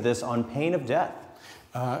taste of this on pain of death.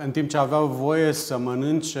 În timp ce aveau voie să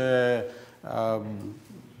mănânce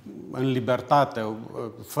în libertate,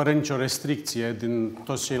 fără nicio restricție din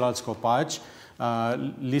toți ceilalți copaci,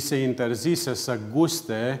 li se interzise să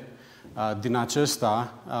guste din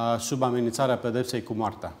acesta sub amenințarea pedepsei cu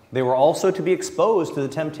moartea. They were also to be exposed to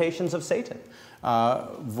the temptations of Satan.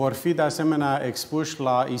 Vor fi de asemenea expuși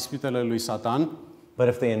la ispitele lui Satan, But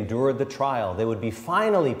if they endured the trial, they would be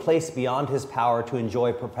finally placed beyond his power to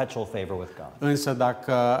enjoy perpetual favor with God. însă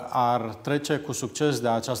dacă ar trece cu succes de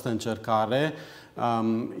această încercare,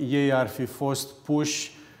 ei ar fi fost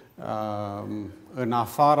puși în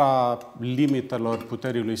afara limitelor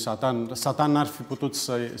puterii lui Satan. Satan n-ar fi putut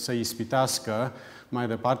să ispitească mai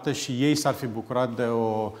departe și ei s-ar fi bucurat de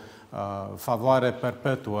o favoare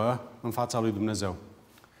perpetuă în fața lui Dumnezeu.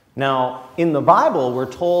 Now, in the Bible,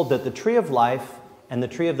 we're told that the tree of life and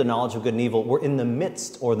the tree of the knowledge of good and evil were in the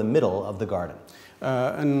midst or the middle of the garden.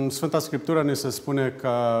 În Sfânta Scriptură ne se spune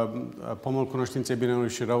că pomul cunoștinței binelui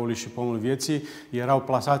și răului și pomul vieții erau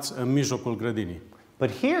plasați în mijlocul grădinii. But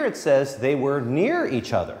here it says they were near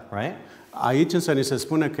each other, right? Aici însă ni se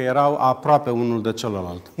spune că erau aproape unul de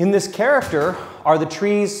celălalt. In this character, are the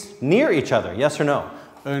trees near each other? Yes or no?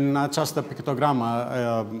 În această pictogramă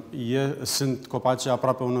sunt copaci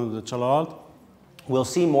aproape unul de celălalt? We'll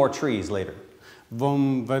see more trees later.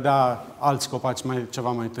 Vom vedea alți copaci ceva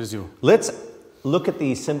mai târziu. Let's look at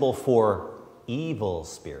the symbol for evil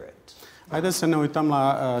spirit. Haideți să ne uităm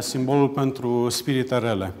la simbolul pentru spirite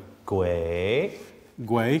rele. Gui.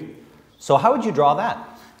 Guei. So how would you draw that?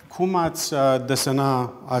 Cum ați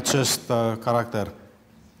desena acest caracter?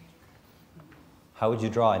 How would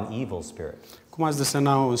you draw an evil spirit? Cum ați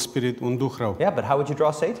desena un duh rău? Yeah, but how would you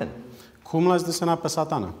draw Satan? Cum l-ați desena pe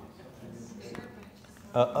Satana?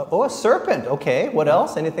 A serpent. Okay. What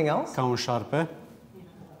else? Anything else? Ca un șarpe.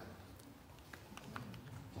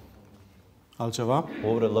 Altceva? What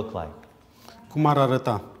would it look like? Cum ar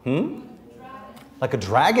arăta? Like a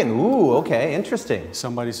dragon. Ooh, okay. Interesting.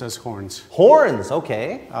 Somebody says horns. Horns.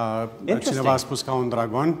 Okay. Cineva a spus ca un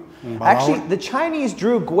dragon, un balaur. Actually, the Chinese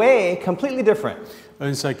drew Gui completely different.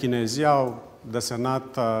 Însă chinezii au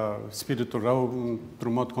desenat spiritul rău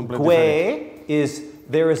într-un mod complet diferit. Gui is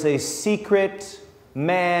there is a secret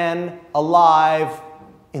man alive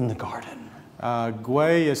in the garden.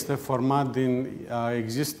 Guei este format din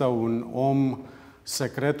există un om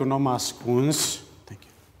secret, un om ascuns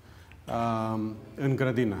în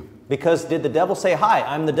grădină. Because did the devil say, "Hi,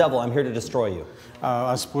 I'm the devil. I'm here to destroy you"?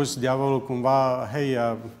 A spus diavolul cumva, hei,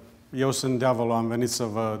 eu sunt diavolul, am venit să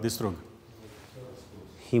vă distrug.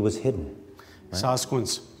 He was hidden. S-a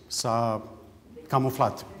ascuns, s-a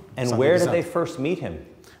camuflat. And where did they first meet him?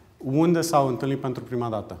 Unde s-au întâlnit pentru prima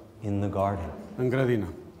dată? In the garden. În grădină.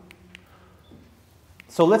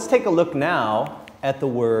 So let's take a look now at the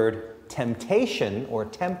word temptation or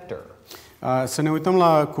tempter. Să ne uităm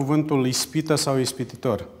la cuvântul ispită sau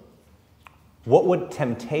ispititor. What would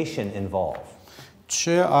temptation involve?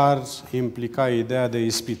 Ce ar implica ideea de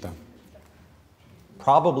ispită?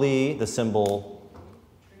 Probably the symbol.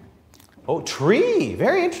 Oh, tree.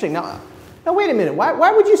 Very interesting. Now wait a minute. Why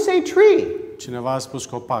would you say tree? Cineva a spus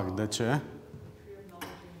copac. De ce?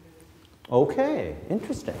 Okay,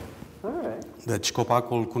 interesting. All right. Deci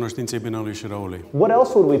copacul cunoștinței binelui și răului. What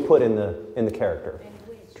else would we put in the character?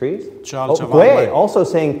 Trees? Ce altceva Gui, also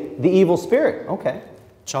saying the evil spirit. Okay.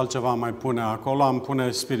 Ce altceva mai pune acolo? Am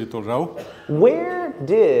pune spiritul rău. Where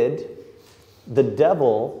did the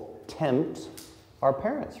devil tempt our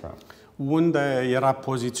parents from? Unde era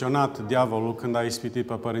poziționat diavolul când a ispitit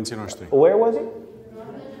pe părinții noștri? Where was he?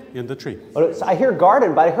 In the tree. I hear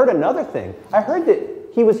garden, but I heard another thing. I heard that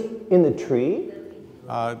he was in the tree.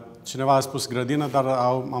 Cineva a spus grădină, dar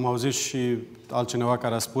am auzit și altcineva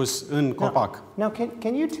care a spus în copac. Now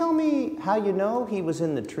can you tell me how you know he was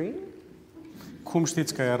in the tree? Cum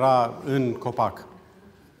știți că era în copac?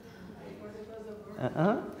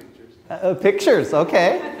 Pictures,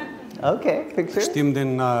 okay. Okay, pictures. Știm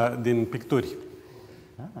din picturi.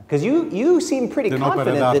 Because you seem pretty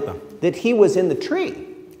confident that he was in the tree,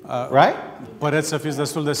 right? Păreți să fiți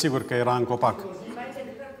destul de sigur că era în copac.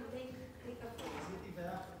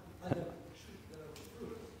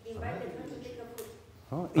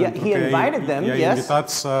 Yeah, he invited them,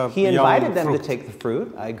 yes. He invited them to take the fruit,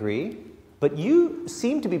 I agree. But you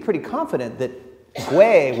seem to be pretty confident that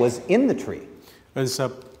Gui was in the tree.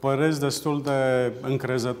 Însă păreți destul de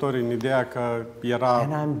încrezători în ideea că era în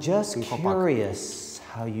copac. And I'm just curious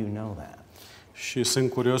how you know that. Și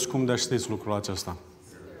sunt curios cum de știți lucrul acesta.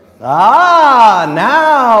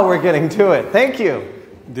 Now we're getting to it. Thank you.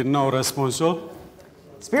 Din nou răspunsul.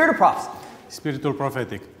 Spirit of prophecy. Spiritul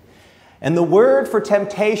profetic. And the word for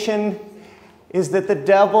temptation is that the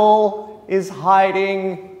devil is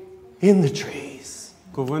hiding in the trees.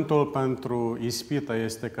 Cuvântul pentru ispită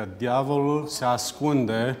este că diavolul se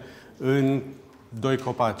ascunde în doi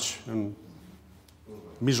copaci, în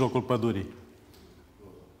mijlocul pădurii.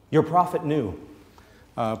 Your prophet knew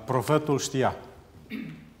Profetul știa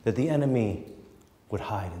that the enemy would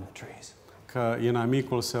hide in the trees. că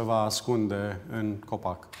inamicul se va ascunde în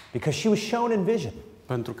copac. Because she was shown in vision.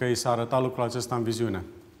 Pentru că i s-a arătat lucrul acesta în viziune.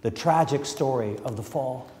 The tragic story of the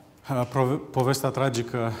fall. Povestea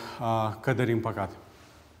tragică a căderii în păcat.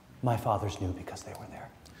 My fathers knew because they were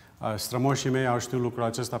there. Strămoșii mei au știut lucrul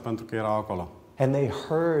acesta pentru că erau acolo. And they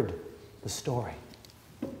heard the story.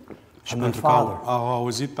 Și And pentru their că father. au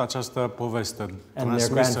auzit această poveste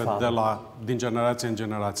transmisă grandfather. din generație în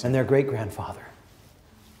generație. And their great-grandfather.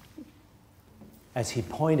 As he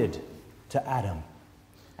pointed to Adam,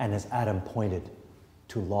 and as Adam pointed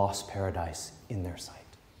to lost paradise in their sight.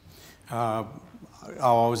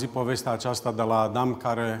 Au auzit povestea aceasta de la Adam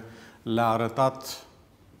care le-a arătat,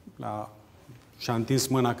 și-a întins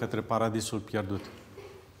mâna către paradisul pierdut.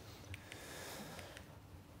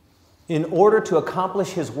 In order to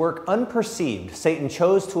accomplish his work unperceived, Satan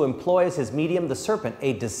chose to employ as his medium the serpent,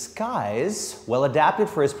 a disguise well adapted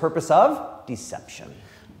for his purpose of deception.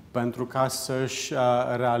 Pentru ca să-și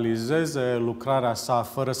realizeze lucrarea sa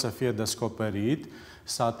fără să fie descoperit,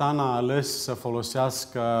 Satan a ales să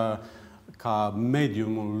folosească ca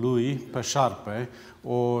mediumul lui pe șarpe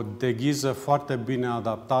o deghiză foarte bine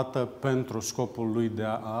adaptată pentru scopul lui de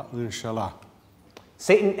a înșela.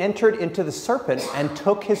 Satan entered into the serpent and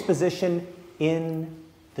took his position in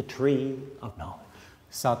the tree of knowledge.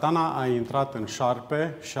 Satana a intrat în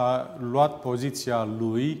șarpe și a luat poziția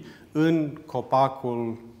lui în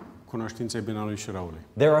copacul cunoștinței binelui și răului.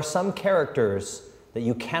 There are some characters that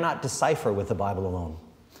you cannot decipher with the Bible alone.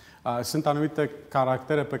 Sunt anumite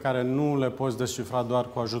caractere pe care nu le poți descifra doar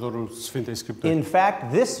cu ajutorul Sfintei Scripturi. In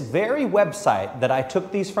fact, this very website that I took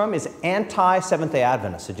these from is anti-Seventh-day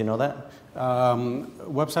Adventist. Did you know that?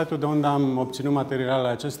 Website-ul de unde am obținut materialele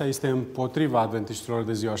acestea este împotriva adventiștilor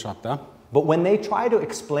de ziua șaptea. But when they try to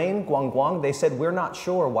explain Guang, they said, we're not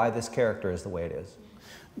sure why this character is the way it is.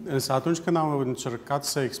 Însă atunci când am încercat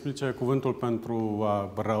să explice cuvântul pentru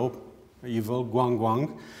rău, evil, guang,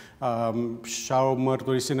 și-au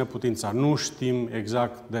mărturisit neputința. Nu știm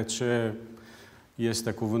exact de ce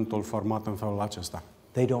este cuvântul format în felul acesta.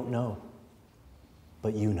 They don't know,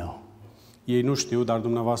 but you know. Ei nu știu, dar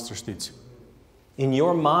dumneavoastră știți. In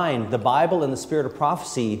your mind, the Bible and the spirit of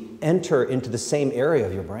prophecy enter into the same area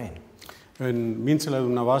of your brain. În mințile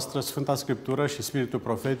dumneavoastră, Sfânta Scriptură și Spiritul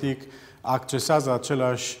Profetic accesează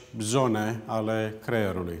aceleași zone ale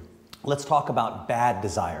creierului. Let's talk about bad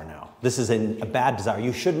desire now. This is a bad desire.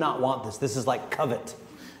 You should not want this. This is like covet.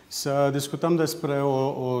 Să discutăm despre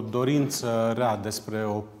o dorință rea, despre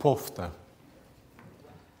o poftă.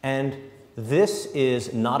 And this is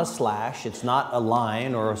not a slash, it's not a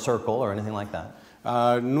line or a circle or anything like that.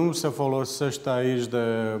 Nu se folosește aici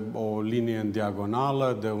de o linie în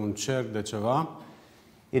diagonală, de un cerc, de ceva.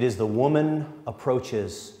 It is the woman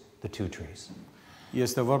approaches the two trees.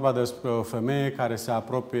 Este vorba despre o femeie care se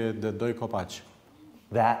apropie de doi copaci.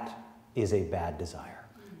 That is a bad desire.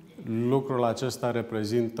 Lucrul acesta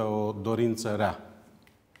reprezintă o dorință rea.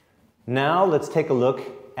 Now let's take a look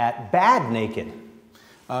at bad naked.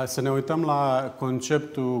 Să ne uităm la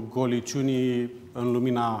conceptul goliciunii în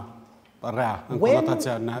lumina rea, în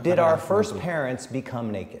conotația When rea. did our first parents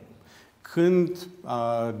become naked? Când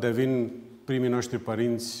devin primii noștri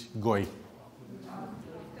părinți goi?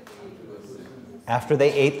 After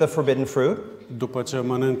they ate the forbidden fruit? După ce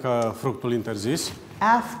mănâncă fructul interzis?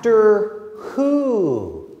 After who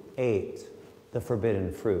ate the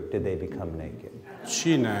forbidden fruit did they become naked?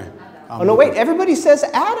 Cine a Oh no, wait, everybody says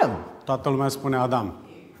Adam. Toată lumea spune Adam.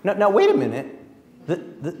 Now wait a minute.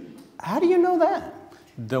 How do you know that?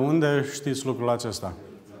 De unde știți lucrul acesta?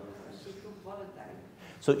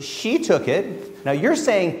 So she took it. Now you're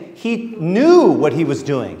saying he knew what he was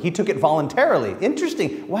doing. He took it voluntarily.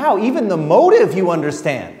 Interesting. Wow, even the motive you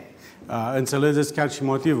understand. Înțelegeți chiar și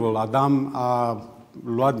motivul. Adam a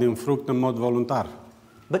luat din fruct în mod voluntar.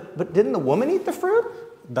 But didn't the woman eat the fruit?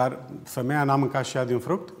 Dar femeia n-a mâncat și ea din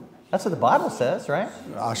fruct? That's what the Bible says, right?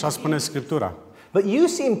 Așa spune Scriptura. But you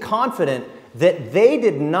seem confident that they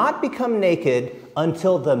did not become naked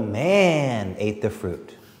until the man ate the fruit.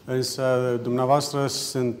 Însă dumneavoastră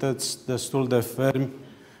sunteți destul de fermi,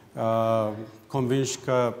 convinși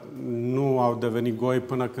că nu au devenit goi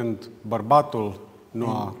până când bărbatul nu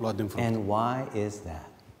a luat din fruct. And why is that?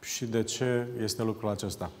 Și de ce este lucrul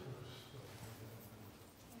acesta?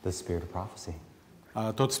 The spirit of prophecy.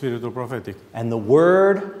 Tot spiritul profetic. And the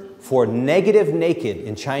word for negative naked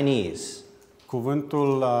in Chinese,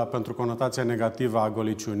 Cuvântul pentru conotația negativă a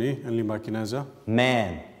goliciunii în limba chineză, man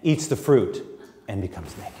eats the fruit and becomes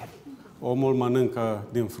naked. omul mănâncă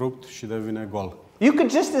din fruct și devine gol. You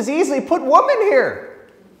could just as easily put woman here,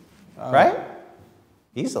 right?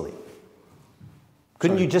 Easily.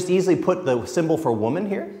 Couldn't you just easily put the symbol for woman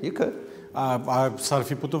here? You could. S-ar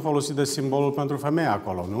fi putut folosi de simbolul pentru femeie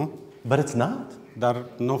acolo, nu? But it's not. Dar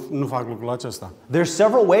nu fac lucrul acesta. There's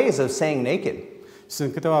several ways of saying naked.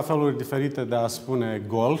 Sunt câteva feluri diferite de a spune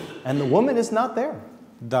gol, And the woman is not there.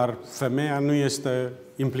 dar femeia nu este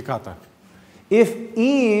implicată. If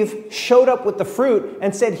Eve showed up with the fruit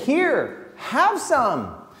and said, "Here, have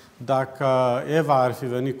some," Dacă Eva ar fi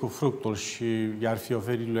venit cu fructul și i-ar fi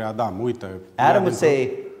oferit lui Adam, uite, Adam would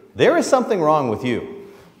say, "There is something wrong with you.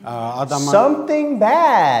 Adam, Something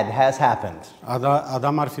bad has happened."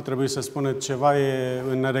 Adam ar fi trebuit să spună ceva e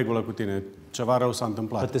în neregulă cu tine, ceva rău s-a But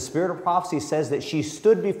întâmplat. the spirit of prophecy says that she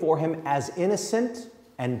stood before him as innocent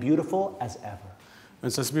and beautiful as ever.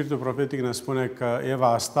 Însă spiritul profetic ne spune că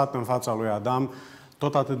Eva a stat în fața lui Adam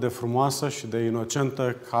tot atât de frumoasă și de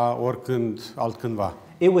inocentă ca oricând altcândva.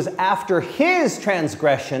 It was after his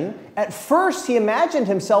transgression, at first he imagined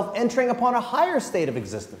himself entering upon a higher state of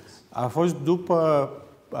existence. A fost după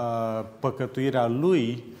păcătuirea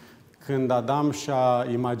lui când Adam și-a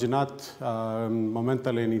imaginat în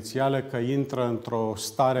momentele inițiale că intră într-o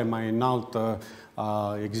stare mai înaltă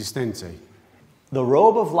a existenței. The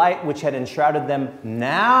robe of light which had enshrouded them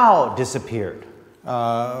now disappeared.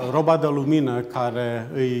 Roba de lumină care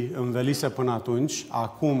îi învelise până atunci,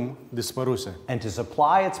 acum dispăruse. And to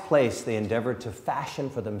supply its place, they endeavored to fashion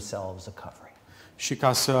for themselves a covering. Și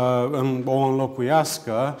ca să o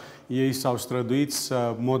înlocuiască, ei s-au străduit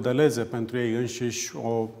să modeleze pentru ei înșiși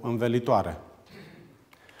o învelitoare.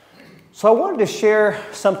 So I wanted to share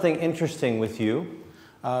something interesting with you.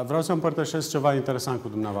 Vreau să împărtășesc ceva interesant cu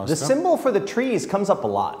The dumneavoastră. symbol for the trees comes up a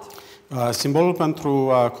lot. Simbolul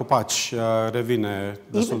pentru copaci revine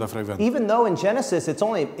destul de frecvent. Even though in Genesis it's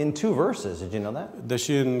only in 2 verses. Did you know that?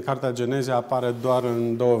 Deși în Cartea Geneze apare doar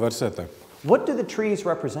în 2 versete. What do the trees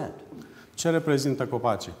represent? Ce reprezintă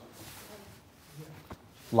copacii?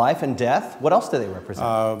 Life and death? What else do they represent?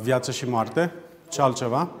 Viață și moarte? Ce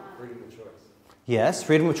altceva? Yes,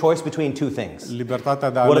 freedom of choice between 2 things. Libertatea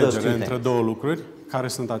de What are those alegere two între things? 2 lucruri. Care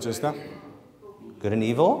sunt acestea? Good and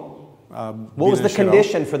evil? What Bine was the și rău.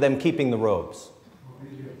 condition for them keeping the robes?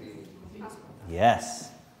 Yes.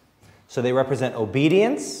 So they represent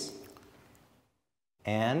obedience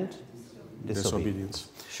and disobedience. Desobedience.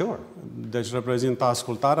 Sure. Deci reprezintă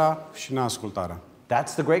ascultarea și neascultarea.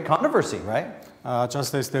 That's the great controversy, right?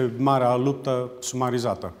 Aceasta este marea luptă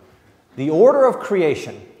sumarizată. The order of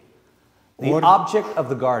creation, the Or- object of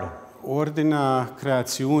the garden, Ordinea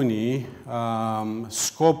creațiunii,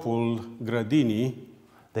 scopul grădinii,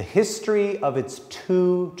 the history of its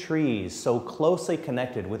 2 trees, so closely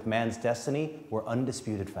connected with man's destiny, were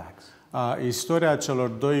undisputed facts. istoria celor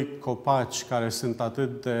 2 copaci care sunt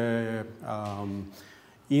atât de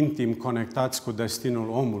intim conectați cu destinul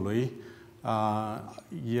omului,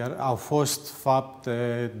 au fost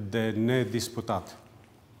fapte de nedisputat.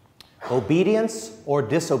 Obedience or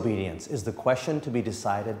disobedience is the question to be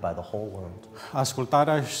decided by the whole world.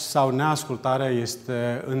 Ascultarea sau neascultarea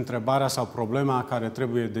este întrebarea sau problema care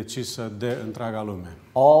trebuie decisă de întreaga lume.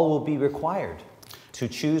 All will be required to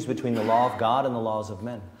choose between the law of God and the laws of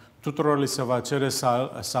men. Tuturor li se va cere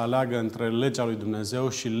să aleagă între legea lui Dumnezeu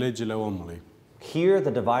și legile omului. Here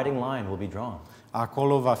the dividing line will be drawn.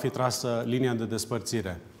 Acolo va fi trasă linia de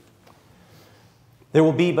despărțire. There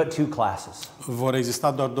will be but 2 classes. Vor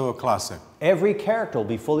exista doar 2 clase. Every character will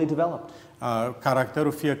be fully developed.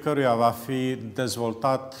 Caracterul fiecăruia va fi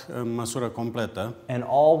dezvoltat în măsură completă And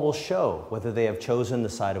all will show whether they have chosen the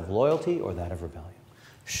side of loyalty or that of rebellion.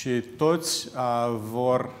 și toți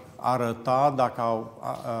vor arăta dacă au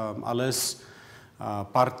ales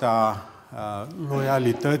partea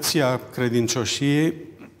loialității, a credincioșiei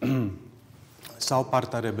sau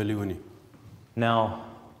partea rebeliunii. Now,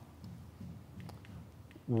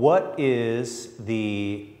 what is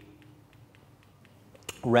the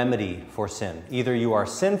remedy for sin? Either you are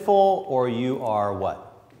sinful or you are what?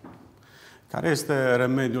 Care este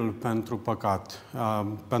remediul pentru păcat?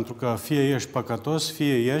 Pentru că fie ești păcătos,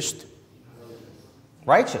 fie ești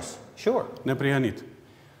Righteous, sure. neprihănit.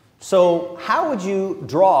 So, how would you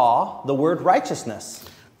draw the word righteousness?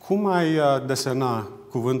 Cum ai desena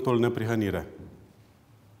cuvântul neprihănire?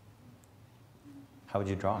 How would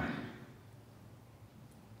you draw it?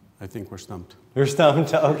 I think we're stumped. You're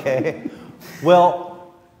stumped? Okay. Well,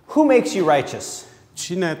 who makes you righteous?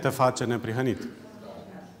 Cine te face neprihănit?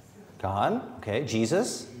 God. Okay.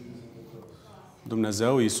 Jesus.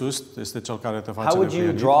 Dumnezeu, Iisus, este Cel care te face How would you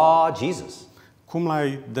neprihănit. draw Jesus? Cum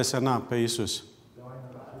l-ai desena pe Iisus?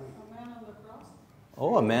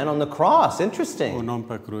 Oh, a man on the cross. Interesting. Un om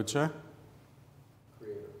pe cruce,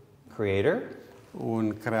 Creator.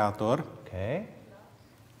 un creator, Okay.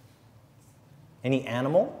 Any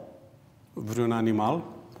animal? vreun animal,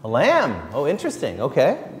 A lamb. Oh, interesting.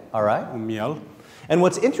 Okay. All right. un miel. And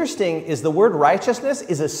what's interesting is the word righteousness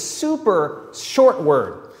is a super short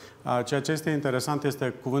word. Ceea ce este interesant este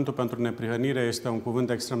cuvântul pentru neprihănire este un cuvânt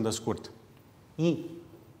extrem de scurt. I.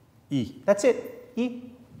 I. That's it.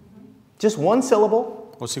 Yi. Just one syllable.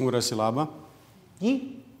 o singură silabă.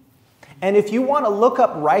 Yi. And if you want to look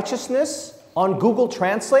up righteousness on Google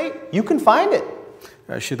Translate, you can find it.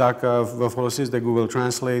 Și dacă vă folosiți de Google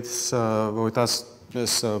Translate să vă uitați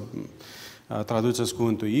să traduceți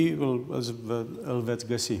cuvântul Yi, îl veți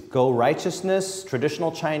găsi. Go righteousness,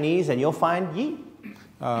 traditional Chinese, and you'll find Yi.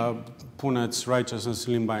 Puneți righteousness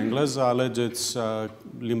în limba engleză, alegeți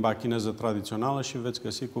limba chineză tradițională și veți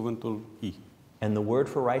găsi cuvântul Yi. And the word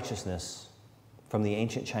for righteousness from the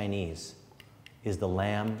ancient Chinese is the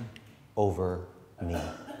lamb over me.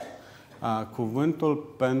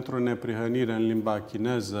 Cuvântul pentru neprihănire în limba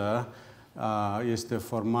chineză este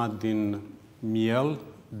format din miel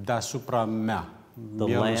deasupra mea.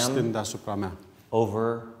 Mielul stând deasupra mea.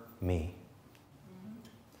 Over me.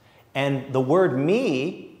 And the word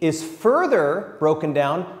me is further broken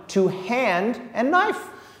down to hand and knife.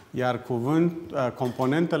 Iar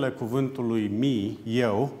componentele cuvântului mi,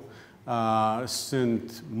 eu,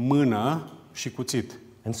 sunt mână și cuțit.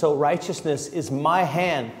 And so righteousness is my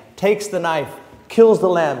hand, takes the knife, kills the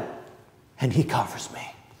lamb, and he covers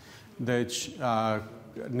me. Deci,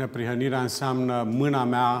 neprihănirea înseamnă mâna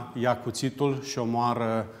mea ia cuțitul și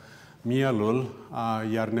omoară mielul,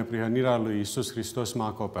 iar neprihănirea lui Iisus Hristos mă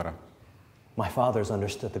acoperă. My fathers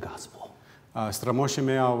understood the gospel. Strămoșii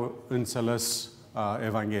mei au înțeles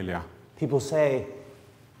Evanghelia. People say,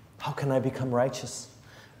 how can I become righteous?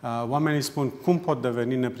 Oamenii spun, cum pot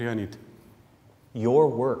deveni neprihănit?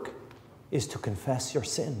 Your work is to confess your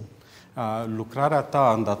sin. Lucrarea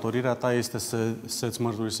ta, îndatorirea ta este să-ți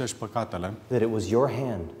mărturisești păcatele. That it was your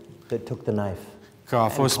hand that took the knife. Că a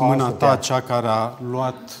fost mâna ta cea care a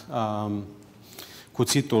luat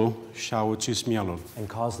cuțitul și a ucis mielul. And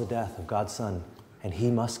caused the death of God's Son, and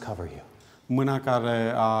he must cover you. Mâna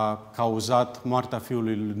care a cauzat moartea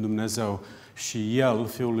Fiului lui Dumnezeu și El,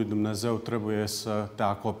 Fiul lui Dumnezeu, trebuie să te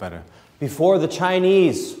acopere. Before the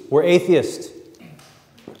Chinese were atheists,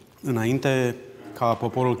 Înainte ca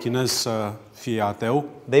poporul chinez să fie ateu,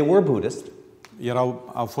 they were Buddhist.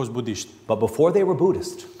 au fost budiști. But before they were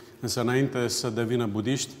Buddhist, Însă înainte să devină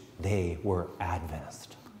budiști, they were Adventist.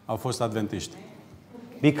 au fost adventiști.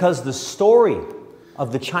 Because the story of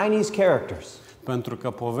the Chinese characters Pentru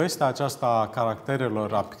că povestea aceasta a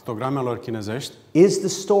caracterelor, a pictogramelor chinezești, is the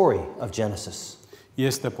story of Genesis,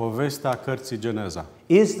 este povestea cărții Geneza.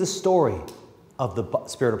 is the story of the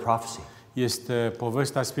spirit of prophecy. Este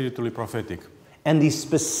povestea spiritului profetic. And the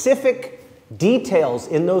specific details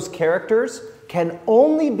in those characters can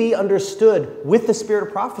only be understood with the spirit of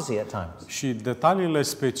prophecy at times. Și detaliile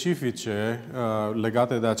specifice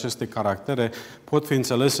legate de aceste caractere pot fi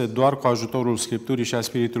înțelese doar cu ajutorul Scripturii și a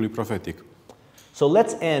spiritului profetic. So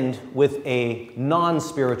let's end with a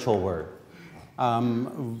non-spiritual word.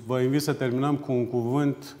 Vă invit să terminăm cu un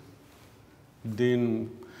cuvânt din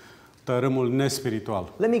tărâmul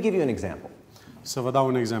nespiritual. Let me give you an example. Să vă dau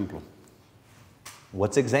un exemplu.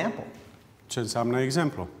 What's example? Ce înseamnă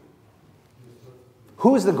exemplu?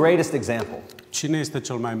 Who's the greatest example? Cine este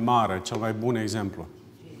cel mai mare, cel mai bun exemplu?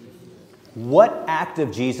 What act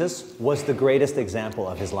of Jesus was the greatest example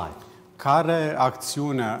of his life? Care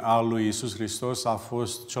acțiune a lui Iisus Hristos a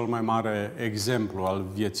fost cel mai mare exemplu al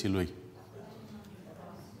vieții lui?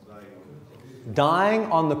 Dying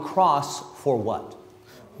on the cross for what?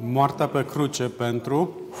 Moartea pe cruce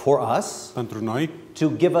pentru For us, noi, to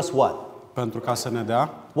give us what? pentru ca să ne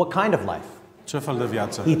dea What kind of life? ce fel de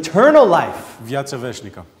viață? Eternal life. Viață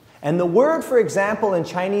veșnică. And the word for example in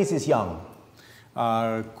Chinese is young.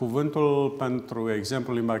 Cuvântul pentru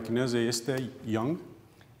exemplu în limba chineză este young.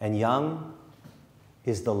 And young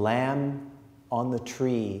is the lamb on the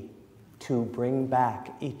tree to bring back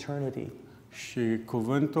eternity. Și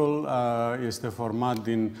cuvântul este format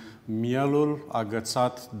din mielul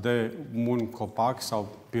agățat de un copac sau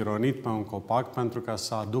pironit pe un copac pentru ca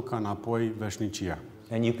să aducă înapoi veșnicia.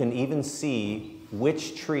 And you can even see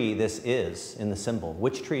which tree this is in the symbol.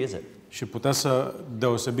 Which tree is it? Și puteți să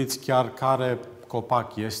deosebiți chiar care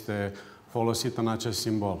copac este folosit în acest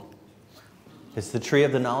simbol. It's the tree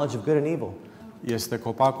of the knowledge of good and evil. Este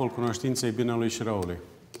copacul cunoștinței binelui și răului.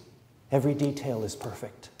 Every detail is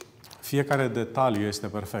perfect. Fiecare detaliu este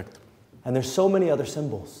perfect. And there's so many other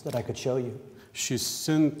symbols that I could show you. Și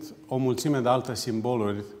sunt o mulțime de alte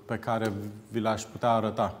simboluri pe care vi le-aș putea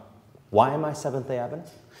arăta. Why am I Seventh-day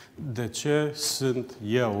Adventist? De ce sunt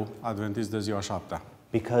eu adventist de ziua șaptea?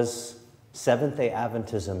 Because Seventh-day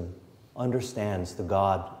Adventism understands the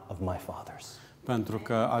God of my fathers. Pentru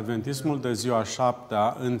că adventismul de ziua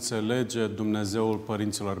șaptea înțelege Dumnezeul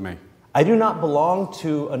părinților mei. I do not belong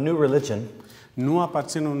to a new religion. Nu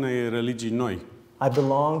aparțin unei religii noi. I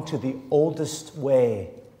belong to the oldest way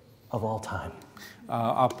of all time.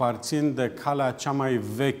 aparțin de calea cea mai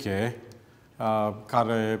veche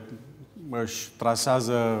care își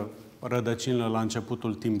trasează rădăcinile la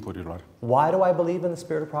începutul timpurilor. Why do I believe in the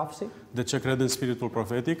spirit of prophecy? De ce cred în spiritul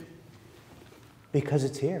profetic? Because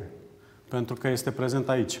it's here. Pentru că este prezent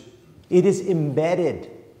aici. It is embedded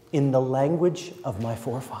in the language of my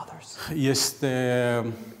forefathers. Este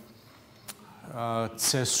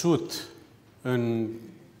țesut în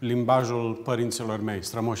limbajul părinților mei,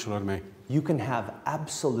 strămoșilor mei. You can have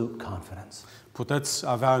absolute confidence. Puteți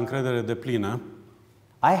avea încredere deplină.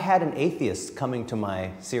 I had an atheist coming to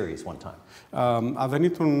my series one time. A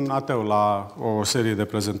venit un ateu la o serie de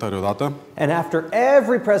prezentări odată. And after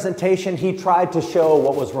every presentation, he tried to show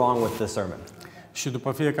what was wrong with the sermon. Și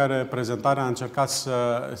după fiecare prezentare a încercat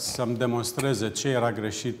să-mi demonstreze ce era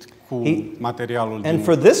greșit cu materialul And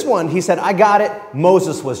for this one, he said, I got it,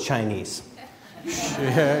 Moses was Chinese.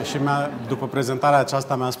 Și după prezentarea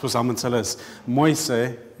aceasta mi-a spus, am înțeles,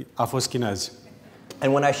 Moise a fost chinez.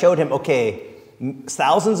 And when I showed him, okay,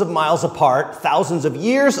 thousands of miles apart, thousands of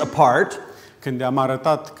years apart, Când i-am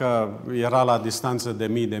arătat că era la distanță de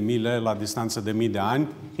mii de mile, la distanță de mii de ani,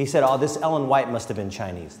 he said, oh, this Ellen White must have been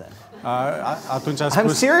Chinese then. atunci a I'm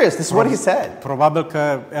spus, serious, this is what he said. probabil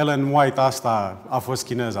că Ellen White asta a fost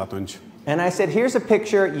chinez atunci. And I said, here's a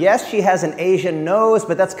picture. Yes, she has an Asian nose,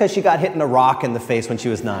 but that's because she got hit in a rock in the face when she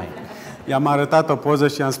was 9. I-am arătat o poză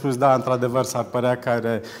și i-am spus, da, într-adevăr, s-ar părea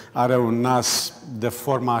că are un nas de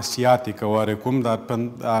formă asiatică oarecum, dar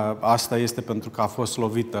asta este pentru că a fost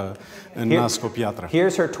lovită în nas cu o piatră.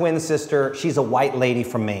 Here's her twin sister. She's a white lady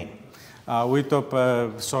from Maine. Uite-o pe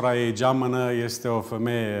sora ei geamănă, este o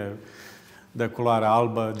femeie de culoare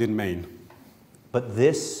albă din Maine. But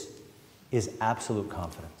this is absolute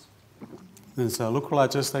confidence. Însă lucrul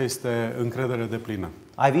acesta este încredere deplină.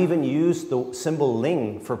 I've even used the symbol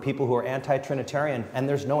ling for people who are anti-Trinitarian, and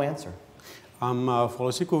there's no answer. Am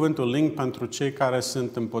folosit cuvântul ling pentru cei care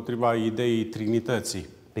sunt împotriva ideii Trinității.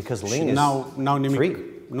 Because Și ling is n-au nimic, free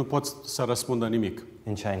nu pot să răspundă nimic.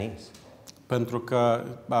 in Chinese. Pentru că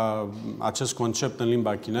acest concept în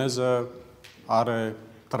limba chineză are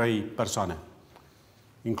 3 persoane.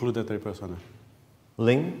 Include 3 persoane.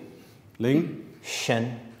 Ling, Ling,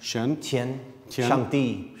 Shen, Shen, Tian, Tian,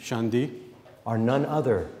 Shangdi Shandi are none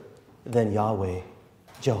other than Yahweh,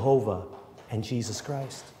 Jehovah, and Jesus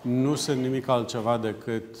Christ. nu sunt nimic altceva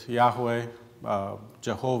decât Yahweh,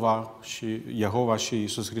 Jehova și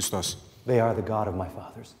Iisus Hristos. They are the God of my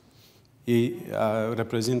fathers. Ei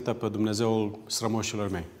reprezintă pe Dumnezeul strămoșilor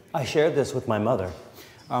mei. I shared this with my mother,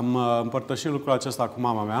 Am împărtășit lucrul acesta cu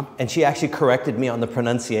mama mea and she actually corrected me on the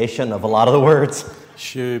pronunciation of a lot of the words.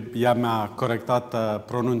 și ea mi-a corectat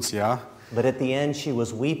pronunția. But at the end, she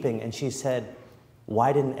was weeping, and she said,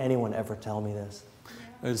 why didn't anyone ever tell me this?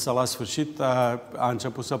 Însă la sfârșit a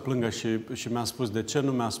început să plângă și mi-a spus de ce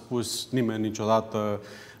nu mi-a spus nimeni niciodată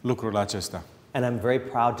lucrurile acestea. And I'm very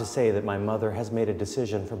proud to say that my mother has made a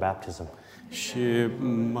decision for baptism. Și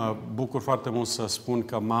mă bucur foarte mult să spun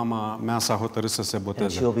că mama mea s-a hotărât să se And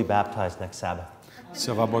boteze. she'll be baptized next Sabbath.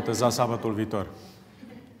 Se va boteza sabatul viitor.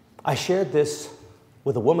 I shared this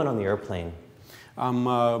with a woman on the airplane. Am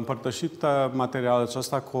împărtășit materialul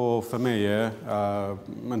acesta cu o femeie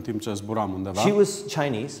în timp ce zburam undeva, She was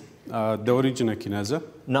Chinese, de origine chineză,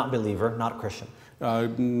 not believer, not Christian.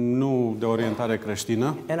 nu de orientare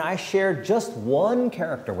creștină, And I shared just one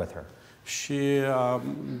character with her. și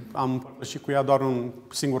am împărtășit cu ea doar un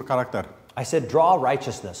singur caracter. I said, draw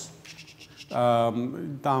righteousness.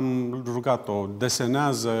 Am rugat-o,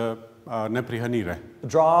 desenează neprihănire,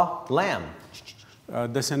 Draw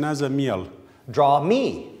lamb. desenează miel, Draw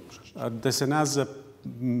me. desenează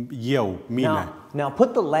eu, mine. Now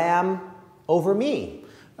put the lamb over me.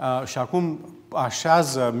 Și acum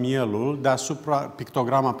așează mielul deasupra,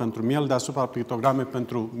 pictograma pentru miel deasupra pictograme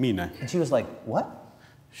pentru mine. And she was like, what?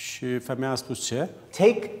 Și femeia a spus ce?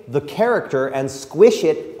 Take the character and squish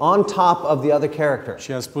it on top of the other character.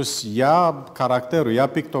 Și a spus ia caracterul, ia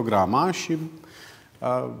pictograma și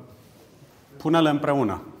pune-le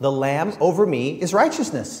împreună. The lamb over me is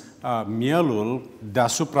righteousness. Mielul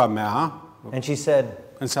deasupra mea And she said,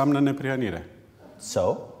 înseamnă neprihănire.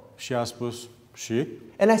 so? Și a spus și?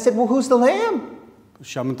 And I said, well, who's the lamb?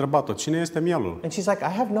 Și am întrebat-o, cine este mielul? And she's like,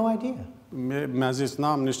 I have no idea. Mi-a zis,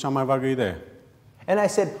 n-am nici cea mai vagă idee. And I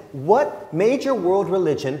said, what major world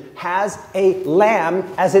religion has a lamb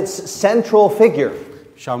as its central figure?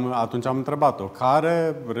 Și atunci am întrebat-o,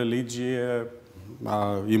 care religie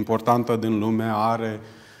importantă din lume are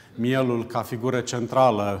mielul ca figură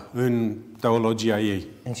centrală în teologia ei?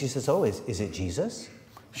 And she says, oh, is it Jesus?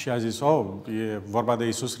 Și a zis, e vorba de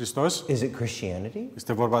Iisus Hristos? Is it Christianity?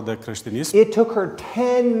 Este vorba de creștinism? It took her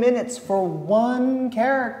 10 minutes for one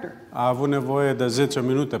character. A avut nevoie de 10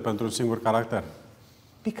 minute pentru un singur caracter.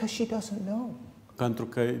 Because she doesn't know. Pentru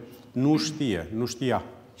că nu știa,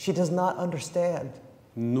 She does not understand.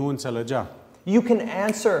 nu înțelegea. You can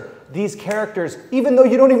answer these characters even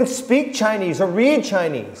though you don't even speak Chinese or read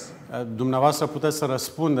Chinese. Dumneavoastră puteți să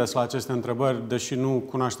răspundeți la aceste întrebări, deși nu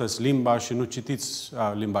cunoașteți limba și nu citiți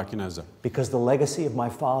limba chineză. Because the legacy of my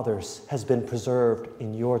fathers has been preserved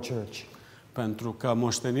in your church. Pentru că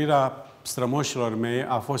moștenirea strămoșilor mei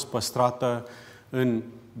a fost păstrată în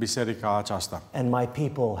biserica aceasta. And my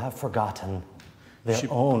people have forgotten their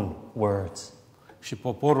own words. Și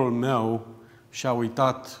poporul meu și-a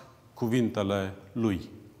uitat cuvintele lui.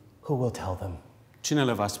 Who will tell them? Cine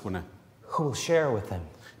le va spune? Who will share with them?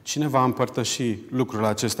 Cine va împărtăși lucrurile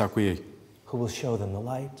acestea cu ei? Who will show them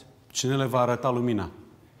the light? Cine le va arăta lumina?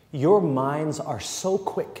 Your minds are so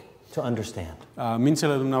quick to understand.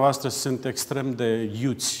 Mințile dumneavoastră sunt extrem de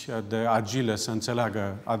iuți, de agile să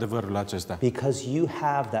înțeleagă adevărurile acestea. Because you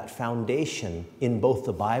have that foundation in both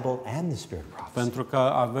the Bible and the Spirit of prophecy. Pentru că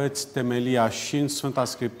aveți temelia și în Sfânta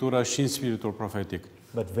Scriptură și în Spiritul Profetic.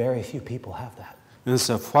 But very few people have that.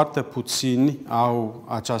 Însă foarte puțini au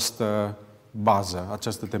această bază,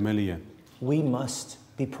 această temelie. We must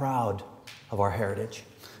be proud of our heritage.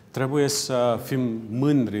 Trebuie să fim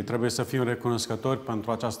mândri, trebuie să fim recunoscători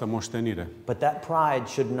pentru această moștenire. But that pride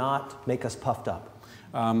should not make us puffed up.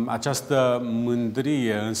 Această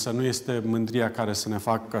mândrie însă nu este mândria care să ne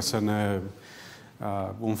facă să ne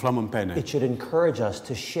umflăm în pene, It should encourage us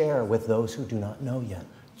to share with those who do not know yet.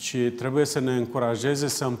 ci trebuie să ne încurajeze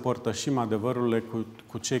să împărtășim adevărurile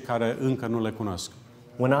cu cei care încă nu le cunosc.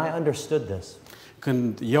 When I understood this,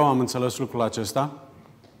 Când eu am înțeles lucrul acesta,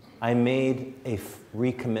 I made a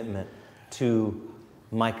recommitment to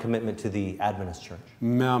my commitment to the Adventist Church.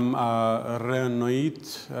 mi-am reînnoit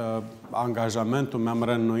angajamentul, mi-am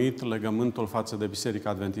reînnoit legământul față de Biserica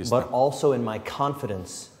Adventistă. But also in my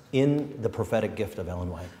confidence in the prophetic gift of Ellen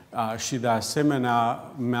White. Și de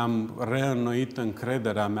asemenea mi-am reînnoit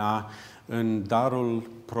încrederea mea în darul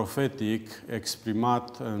profetic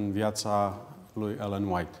exprimat în viața lui Ellen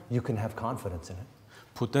White. You can have confidence in it.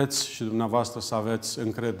 Puteți și dumneavoastră să aveți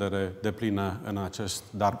încredere deplină în acest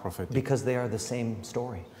dar profetic. Because they are the same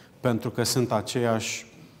story. Pentru că sunt aceeași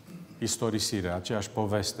istorisire, aceeași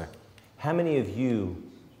poveste. How many of you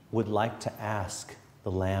would like to ask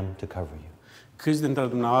the Lamb to cover you? Câți dintre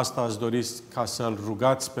dumneavoastră ați dori ca să-L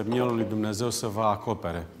rugați pe Mielul lui Dumnezeu să vă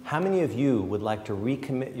acopere? How many of you would like to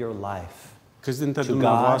recommit your life Câți dintre to God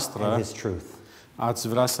dumneavoastră and His truth? ați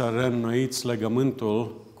vrea să reînnoiți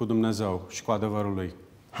legământul cu Dumnezeu și cu adevărul Lui?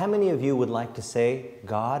 How many of you would like to say,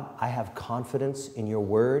 God, I have confidence in your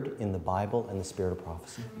word, in the Bible, and the spirit of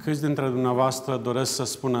prophecy? Câți dintre dumneavoastră doresc să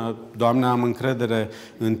spună, Doamne, am încredere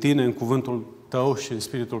în Tine, în cuvântul Tău și în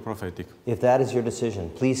spiritul profetic? If that is your decision,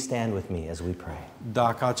 please stand with me as we pray.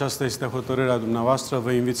 Dacă aceasta este hotărârea dumneavoastră,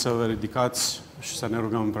 vă invit să vă ridicați și să ne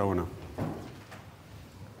rugăm împreună.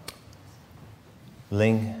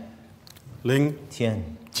 Ling, Ling, Tian,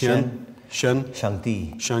 Tian, Shen,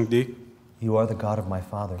 Shangdi, Shangdi, you are the God of my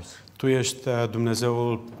fathers. Tu ești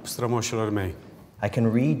Dumnezeul strămoșilor mei. I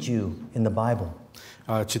can read you in the Bible.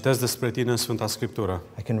 Citesc despre Tine în Sfânta Scriptură.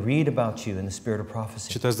 I can read about you in the spirit of prophecy.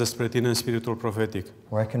 Citesc despre Tine în spiritul profetic.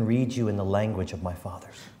 Or I can read you in the language of my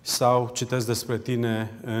fathers. Sau citesc despre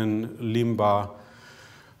Tine în limba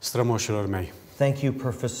strămoșilor mei. Thank you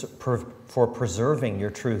for preserving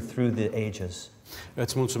your truth through the ages.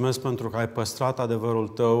 Îți mulțumesc pentru că ai păstrat adevărul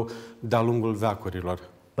Tău de-a lungul veacurilor.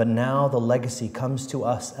 But now the legacy comes to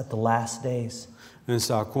us at the last days.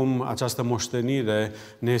 Însă acum această moștenire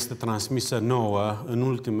ne este transmisă nouă în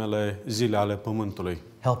ultimele zile ale pământului.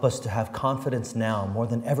 Help us to have confidence now more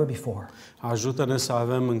than ever before. Ajută-ne să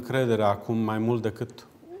avem încredere acum mai mult decât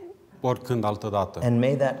oricând altădată. And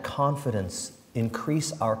may that confidence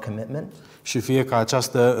increase our commitment. Și fie ca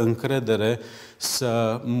această încredere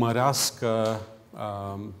să mărească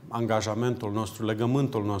angajamentul nostru,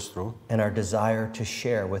 legământul nostru, And our desire to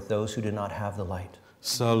share with those who do not have the light.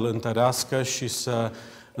 să-l întărească și să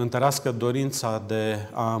întărească dorința de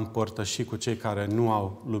a împărtăși cu cei care nu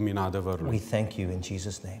au lumina adevărului. We thank you in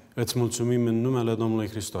Jesus' name. Îți mulțumim în numele Domnului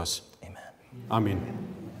Hristos. Amen. Amin.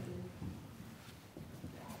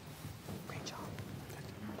 Great job.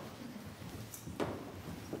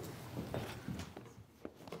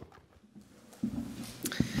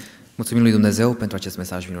 Mulțumim lui Dumnezeu pentru acest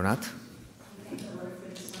mesaj minunat.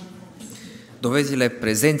 Dovezile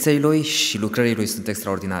prezenței Lui și lucrării Lui sunt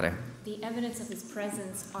extraordinare. The evidence of His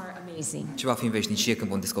presence are amazing. Ce va fi în veșnicie când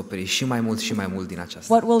vom descoperi și mai mult din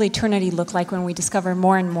aceasta? What will eternity look like when we discover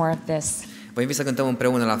more and more of this? Vă invit să cântăm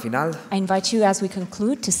împreună la final I invite you as we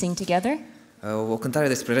conclude to sing together o cântare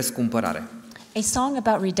despre răscumpărare. a song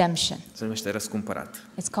about redemption. Se numește Răscumpărat.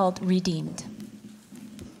 It's called Redeemed.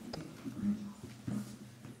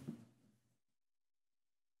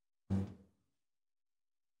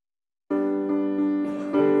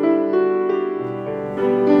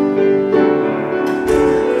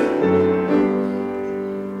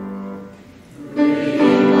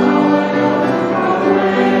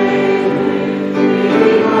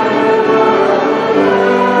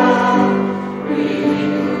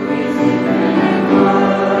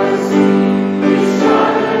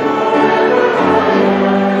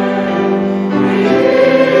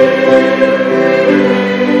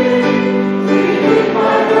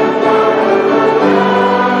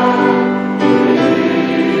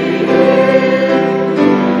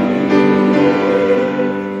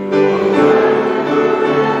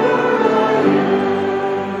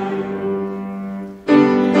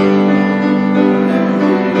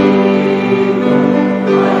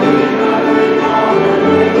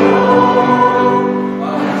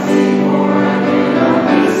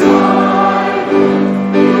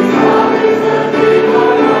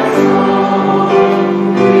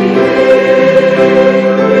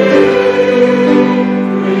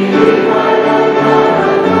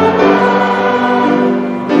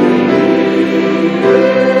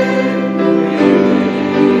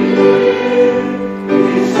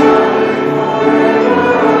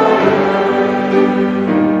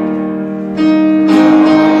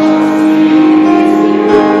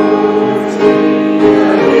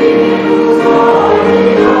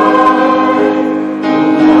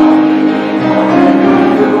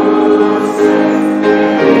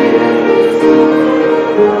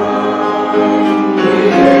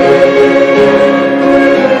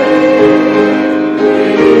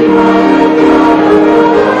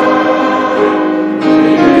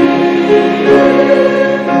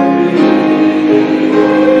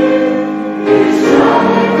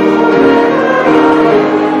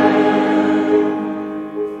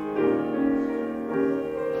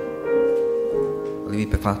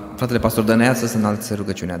 Fratele pastor Dănea să înalțe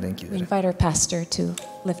rugăciunea de We închidere. invite our pastor to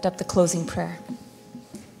lift up the closing prayer.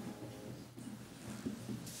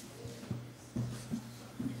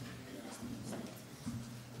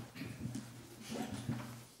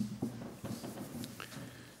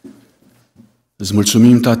 Îți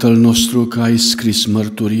mulțumim, Tatăl nostru, că ai scris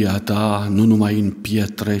mărturia ta nu numai în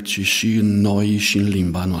pietre, ci și în noi și în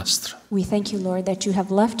limba noastră. We thank you, Lord, that you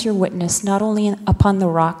have left your witness not only upon the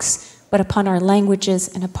rocks, but upon our languages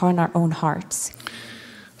and upon our own hearts.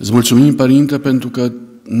 Îți mulțumim, Părinte, pentru că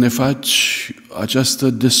ne faci această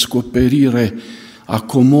descoperire a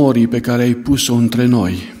comorii pe care ai pus-o între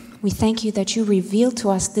noi. We thank you that you reveal to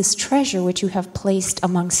us this treasure which you have placed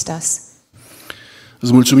amongst us.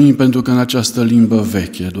 Îți mulțumim pentru că în această limbă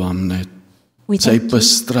veche, Doamne, We ți-ai thank you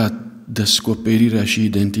păstrat descoperirea și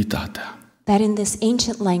identitatea. that in this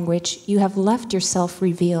ancient language you have left yourself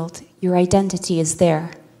revealed. Your identity is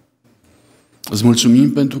there. Îți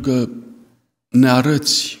mulțumim pentru că ne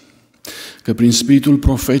arăți că prin spiritul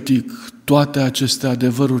profetic toate aceste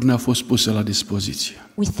adevăruri ne-au fost puse la dispoziție.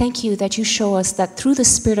 We thank you that you show us that through the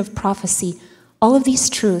spirit of prophecy, all of these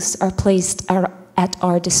truths are placed at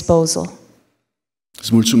our disposal.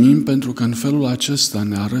 Îți mulțumim pentru că în felul acesta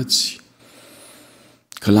ne arăți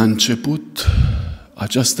că la început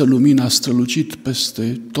această lumină a strălucit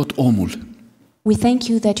peste tot omul. We thank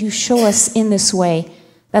you that you show us in this way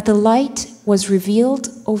that the light was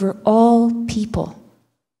revealed over all people.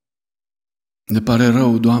 Ne pare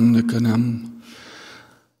rău, Doamne, că ne-am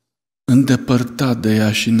îndepărtat de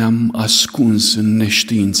ea și ne-am ascuns în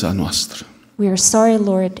neștiința noastră. We are sorry,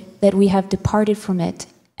 Lord, that we have departed from it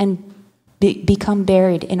and become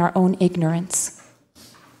buried in our own ignorance.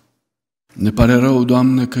 Ne pare rău,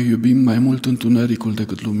 Doamne, că iubim mai mult întunericul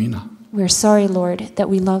decât lumina. We are sorry, Lord, that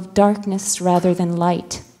we love darkness rather than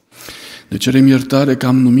light. Ne cerem iertare că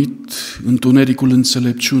am numit întunericul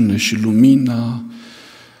înțelepciune și lumina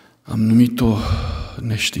am numit-o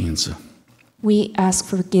neștiință. We ask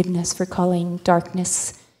forgiveness for calling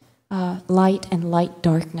darkness light and light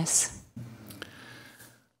darkness.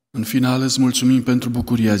 În final, îți mulțumim pentru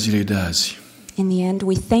bucuria zilei de azi. In the end,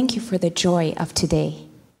 we thank you for the joy of today.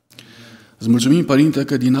 Îți mulțumim, Părinte,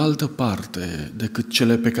 că din altă parte decât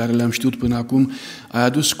cele pe care le-am știut până acum, ai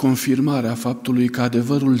adus confirmarea faptului că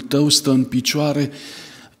adevărul tău stă în picioare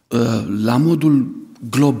la modul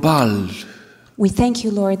global. We thank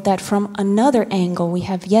you, Lord, that from another angle we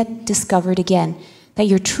have yet discovered again that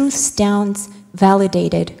your truth stands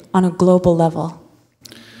validated on a global level.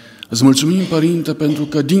 Îți mulțumim, Părinte, pentru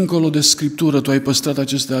că dincolo de Scriptură Tu ai păstrat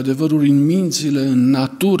aceste adevăruri în mințile, în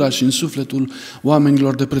natura și în sufletul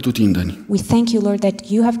oamenilor de pretutindeni. We thank you, Lord, that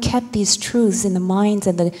you have kept these truths in the minds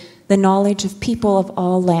and the knowledge of people of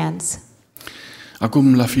all lands.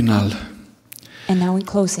 Acum, la final, And now in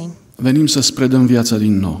closing, venim să-ți predăm viața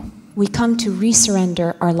din nou. we come to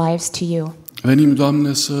resurrender our lives to you. Venim,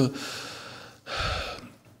 Doamne, să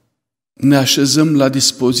ne așezăm la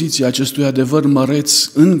dispoziția acestui adevăr măreț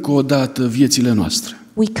încă o dată viețile noastre.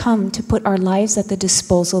 We come to put our lives at the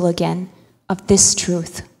disposal again of this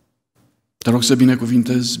truth. Te rog să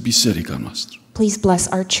binecuvintezi biserica noastră. Please bless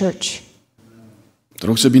our church. Te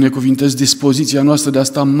rog să binecuvintezi dispoziția noastră de a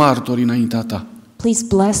sta martori înaintea Ta. Please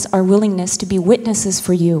bless our willingness to be witnesses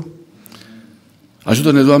for you.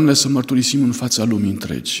 Ajută-ne, Doamne, să mărturisim în fața lumii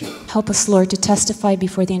întregi. Help us, Lord, to testify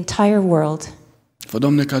before the entire world. Fă,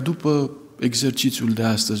 Doamne, ca după exercițiul de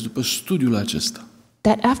astăzi, după studiul acesta,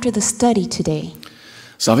 That after the study today,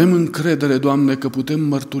 să avem încredere, Doamne, că putem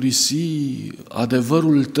mărturisi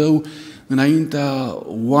adevărul Tău înaintea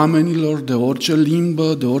oamenilor de orice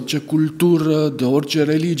limbă, de orice cultură, de orice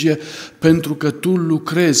religie, pentru că Tu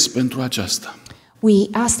lucrezi pentru aceasta. we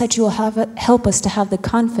ask that you will help us to have the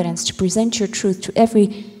confidence to present your truth to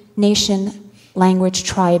every nation, language,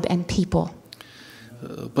 tribe, and people.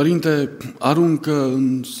 Părinte, aruncă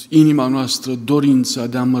în inima noastră dorința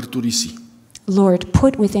de a mărturisi. Lord,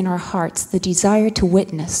 put within our hearts the desire to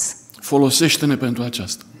witness. Folosește-ne pentru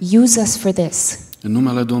aceasta. Use us for this. În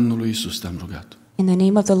numele Domnului Isus te-am rugat. In the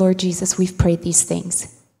name of the Lord Jesus, we've prayed these things.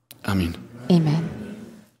 Amin. Amen.